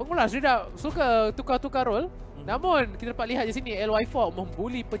kami pengulas tidak suka tukar-tukar role. Namun kita dapat lihat di sini LY4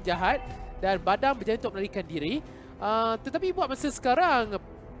 membuli penjahat dan Badang berjaya untuk melarikan diri. Tetapi buat masa sekarang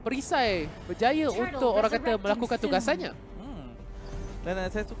perisai berjaya untuk orang kata melakukan tugasannya. Dan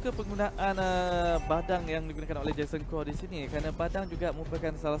saya suka penggunaan badang yang digunakan oleh Jason Core di sini kerana badang juga merupakan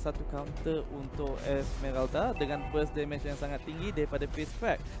salah satu counter untuk Esmeralda dengan burst damage yang sangat tinggi daripada face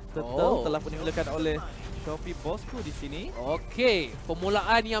crack. Turtle telah pun dimulakan oleh Shopee Bosskull di sini. Okey,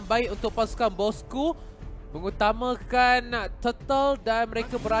 permulaan yang baik untuk pasukan Bosskull mengutamakan Turtle dan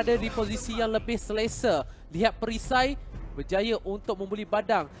mereka berada di posisi yang lebih selesa. Lihat perisai berjaya untuk membuli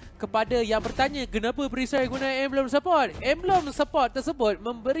badang. Kepada yang bertanya kenapa perisai guna emblem support, emblem support tersebut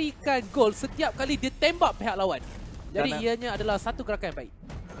memberikan gol setiap kali dia tembak pihak lawan. Jadi ianya adalah satu gerakan yang baik.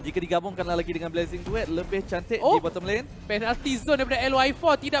 Jika digabungkan lagi dengan Blazing Duet, lebih cantik di bottom lane. Penalty zone daripada LY4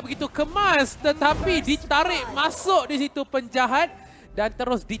 tidak begitu kemas, tetapi ditarik masuk di situ penjahat dan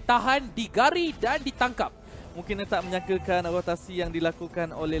terus ditahan, digari dan ditangkap. Mungkin tak menyangkakan rotasi yang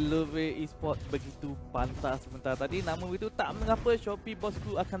dilakukan oleh LOUVRE Esports begitu pantas sebentar tadi. Namun itu tak mengapa Shopee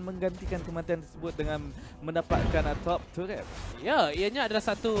Bosskull akan menggantikan kematian tersebut dengan mendapatkan top turret. Ya, ianya adalah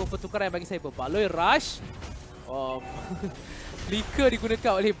satu pertukaran yang bagi saya berbaloi. Rush. Flicker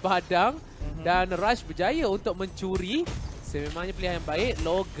digunakan oleh badang dan Rush berjaya untuk mencuri. Sememangnya pilihan yang baik.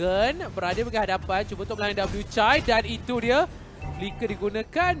 Logan berada bagi hadapan, cuba untuk melawan W-Chai dan itu dia. Flicker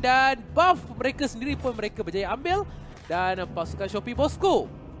digunakan dan buff mereka sendiri pun mereka berjaya ambil. Dan pasukan Shopee Bosskull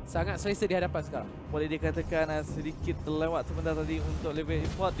sangat selesa di hadapan sekarang. Boleh dikatakan sedikit terlewat sebentar tadi untuk LOUVRE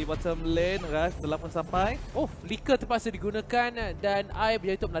Esports di bottom lane. Rush telah pun sampai. Flicker terpaksa digunakan dan Ai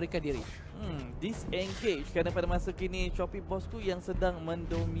berjaya untuk melarikan diri. Disengage kerana pada masa kini Shopee Bosskull yang sedang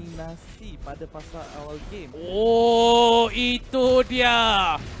mendominasi pada fasa awal game. Itu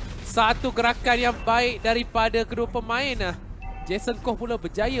dia. Satu gerakan yang baik daripada kedua pemain. Jason Koh pula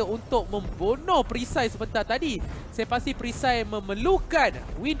berjaya untuk membunuh perisai sebentar tadi. Saya pasti perisai memerlukan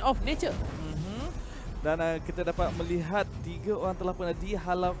Wind of Nature. Dan kita dapat melihat 3 orang telah pun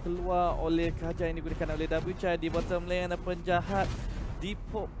dihalau keluar oleh kerajaan yang digunakan oleh W-Chai di bottom lane. Penjahat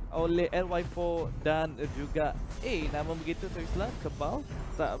dipop oleh LY4 dan juga A. Namun begitu teruslah kebal,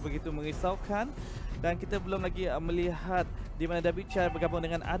 tak begitu merisaukan. Dan kita belum lagi melihat di mana W-Chai bergabung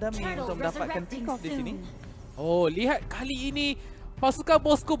dengan Adami untuk mendapatkan pick off di sini. Lihat kali ini pasukan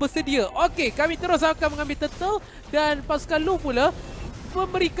Bosskull bersedia. Okey, kami terus akan mengambil turtle dan pasukan Lu pula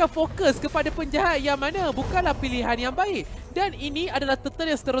memberikan fokus kepada penjahat yang mana bukanlah pilihan yang baik. Dan ini adalah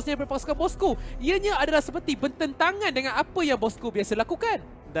turtle yang seterusnya daripada pasukan Bosskull. Ianya adalah seperti bertentangan dengan apa yang Bosskull biasa lakukan.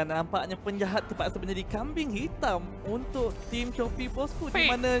 Dan nampaknya penjahat terpaksa menjadi kambing hitam untuk tim Shopee Bosskull, di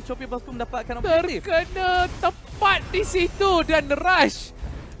mana Shopee Bosskull mendapatkan objektif. Terkena tepat di situ dan Rush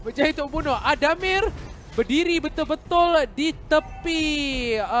berjaya untuk bunuh. Adamir berdiri betul-betul di tepi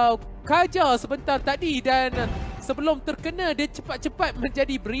kaca sebentar tadi dan sebelum terkena dia cepat-cepat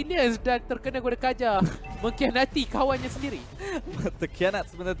menjadi brilliance dan terkena guna kaca mengkhianati kawannya sendiri.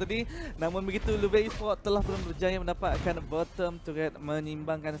 Terkhianat sebentar tadi. Namun begitu LOUVRE Esports telah pun berjaya mendapatkan bottom turret,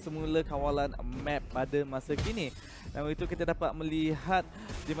 menyimbangkan semula kawalan map pada masa kini. Namun itu kita dapat melihat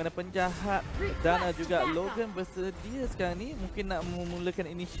di mana penjahat dan juga Logan bersedia sekarang ni mungkin nak memulakan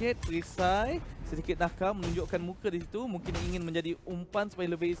initiate. Perisai sedikit nakal menunjukkan muka di situ, mungkin ingin menjadi umpan supaya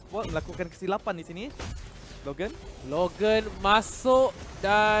LOUVRE Esports melakukan kesilapan di sini. Logan masuk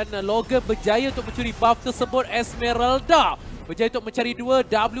dan Logan berjaya untuk mencuri buff tersebut. Esmeralda berjaya untuk mencari 2.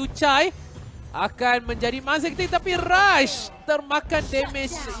 W-Chai akan menjadi masa ketika, tapi Rush termakan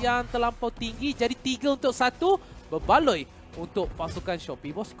damage yang terlampau tinggi. Jadi 3 untuk 1 berbaloi untuk pasukan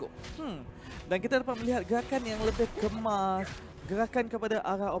Shopee Bosskull. Dan kita dapat melihat gerakan yang lebih kemas, gerakan kepada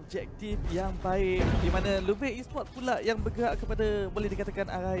arah objektif yang baik, di mana LOUVRE Esports pula yang bergerak kepada boleh dikatakan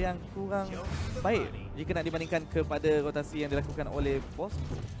arah yang kurang baik jika nak dibandingkan kepada rotasi yang dilakukan oleh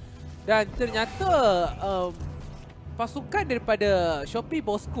Bosskull. Dan ternyata pasukan daripada Shopee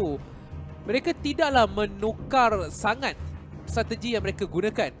Bosskull mereka tidaklah menukar sangat strategi yang mereka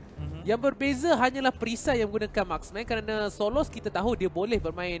gunakan. Yang berbeza hanyalah perisai yang menggunakan marksman kerana Solos kita tahu dia boleh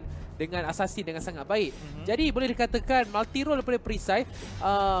bermain dengan assassin dengan sangat baik. Jadi boleh dikatakan multi role daripada perisai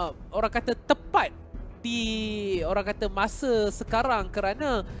orang kata tepat di masa sekarang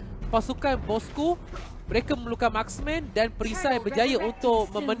kerana pasukan Bosskull mereka memerlukan marksman dan perisai berjaya untuk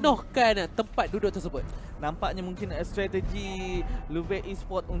memenuhkan tempat duduk tersebut. Nampaknya mungkin strategi LOUVRE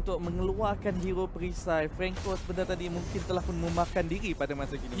Esports untuk mengeluarkan hero perisai. Franco sebentar tadi mungkin telah pun memakan diri pada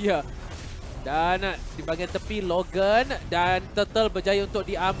masa kini. Ya. Dan di bahagian tepi Logan dan Turtle berjaya untuk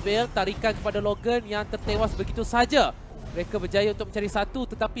diambil. Tarikan kepada Logan yang tertewas begitu saja. Mereka berjaya untuk mencari satu,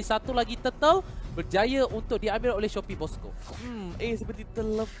 tetapi satu lagi turtle berjaya untuk diambil oleh SHOPEE BOSSKURR. Seperti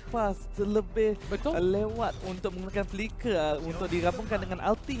terlepas, terlebih lewat untuk menggunakan flicker untuk digabungkan dengan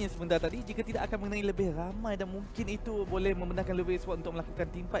ultinya sebentar tadi. Jika tidak akan mengenai lebih ramai dan mungkin itu boleh membenarkan LOUVRE ESPORTS untuk melakukan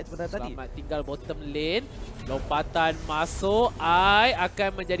team fight sebentar tadi. Selamat tinggal bottom lane. Lompatan masuk. I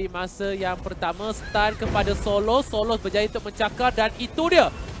akan menjadi masa yang pertama. Stun kepada Solos. Solos berjaya untuk mencakar dan itu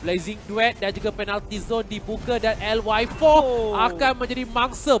dia. Blazing Duet dan juga penalty zone dibuka dan LY4 akan menjadi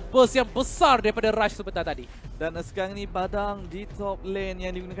mangsa burst yang besar daripada rush sebentar tadi. Dan sekarang ni badang di top lane yang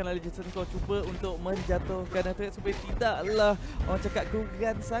digunakan oleh Jason Kau cuba untuk menjatuhkan turret supaya tidaklah orang cakap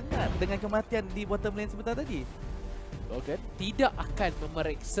kerugian sangat dengan kematian di bottom lane sebentar tadi. Logan tidak akan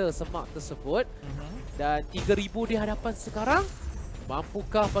memeriksa semak tersebut dan 3000 di hadapan sekarang.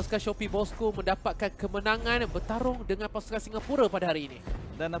 Mampukah pasukan SHOPEE BOSSKURR mendapatkan kemenangan bertarung dengan pasukan Singapura pada hari ini?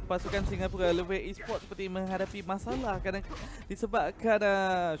 Dan pasukan Singapura LOUVRE ESPORTS seperti menghadapi masalah kadang disebabkan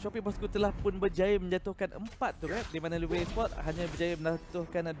SHOPEE BOSSKURR telah pun berjaya menjatuhkan 4 turret, di mana LOUVRE ESPORTS hanya berjaya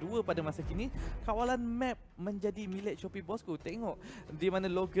menjatuhkan 2 pada masa kini. Kawalan map menjadi milik SHOPEE BOSSKURR. Tengok di mana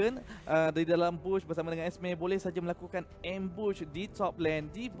Logan di dalam bush bersama dengan Esme boleh saja melakukan ambush di top lane,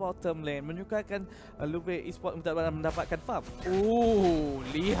 di bottom lane, menyukarkan LOUVRE ESPORTS untuk mendapatkan farm.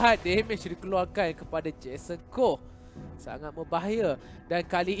 Lihat damage dikeluarkan kepada Jason Kau. Sangat berbahaya. Dan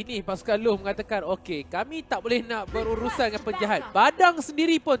kali ini pasukan LOUVRE mengatakan, okey, kami tak boleh nak berurusan dengan penjahat. Badang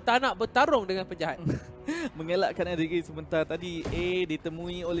sendiri pun tak nak bertarung dengan penjahat. Mengelakkan diri sebentar tadi.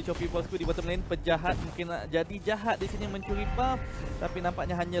 Ditemui oleh SHOPEE BOSSKURR di bottom lane. Penjahat mungkin nak jadi jahat di sini mencuri buff, tapi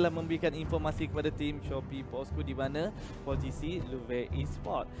nampaknya hanyalah memberikan informasi kepada tim SHOPEE BOSSKURR di mana posisi LOUVRE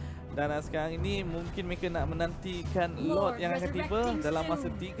ESPORTS. Dan sekarang ini mungkin mereka nak menantikan lot yang akan tiba dalam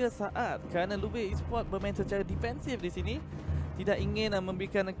masa 3 saat. Kerana LOUVRE ESPORTS bermain secara defensif di sini. Tidak ingin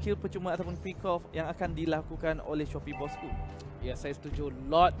memberikan kill percuma ataupun pick off yang akan dilakukan oleh SHOPEE BOSSKURR. Ya, saya setuju.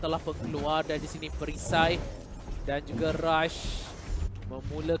 Lot telah pun keluar dari sini perisai dan juga rush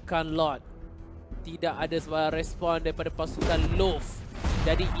memulakan lot. Tidak ada sebarang respon daripada pasukan LOUVRE.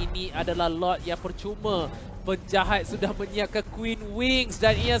 Jadi ini adalah lot yang percuma. Penjahat sudah menyiapkan Queen Wings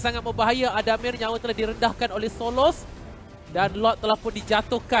dan ia sangat berbahaya. Adamir nyawa telah direndahkan oleh Solos dan lot telah pun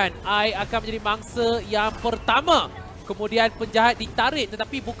dijatuhkan. I akan menjadi mangsa yang pertama. Kemudian penjahat ditarik,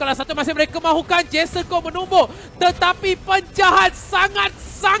 tetapi bukanlah satu masa mereka mahukan. Jason Kau menumbuk, tetapi penjahat sangat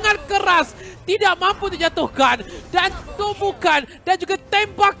keras, tidak mampu dijatuhkan dan tumbukan dan juga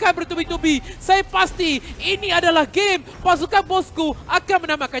tembakan bertubi-tubi. Saya pasti ini adalah game pasukan BOSSKURR akan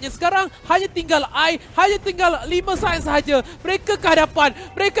menamatkannya. Sekarang hanya tinggal hanya tinggal 5 saat sahaja. Mereka ke hadapan,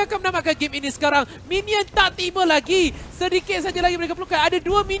 mereka akan menamatkan game ini sekarang. Minion tak tiba lagi, sedikit saja lagi mereka perlukan. Ada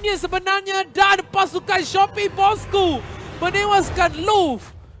 2 minion sebenarnya dan pasukan SHOPEE BOSSKURR menewaskan LOUVRE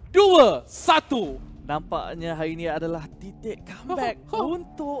 2-1. Nampaknya hari ini adalah titik comeback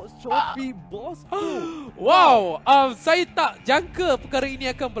untuk SHOPEE BOSSKURR. Wow, saya tak jangka perkara ini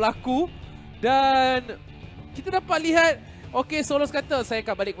akan berlaku. Dan kita dapat lihat, okey, Solos kata saya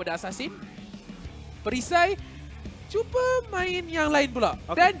akan balik kepada Assassin. Perisai cuba main yang lain pula.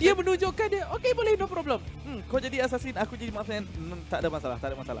 Dan dia menunjukkan dia, okey boleh, no problem. Kau jadi Assassin, aku jadi Marksman, tak ada masalah,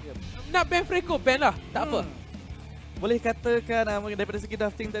 tak ada masalah. Nak ban Franco, ban lah, tak apa. Boleh katakan daripada segi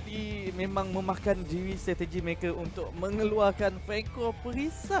drafting tadi memang memakan diri strategi mereka untuk mengeluarkan Franco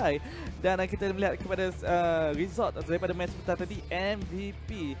perisai. Dan kita melihat kepada result daripada match sebentar tadi,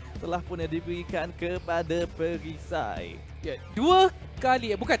 MVP telah pun diberikan kepada perisai. Ya, 2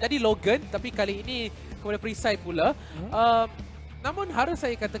 kali, bukan tadi Logan, tapi kali ini kepada perisai pula. Namun harus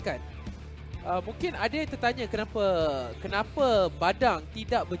saya katakan, mungkin ada yang tertanya kenapa Badang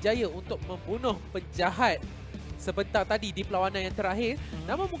tidak berjaya untuk membunuh penjahat sebentar tadi di perlawanan yang terakhir.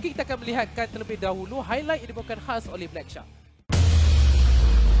 Namun mungkin kita akan melihatkan terlebih dahulu highlight yang dibawakan khas oleh Black Shark.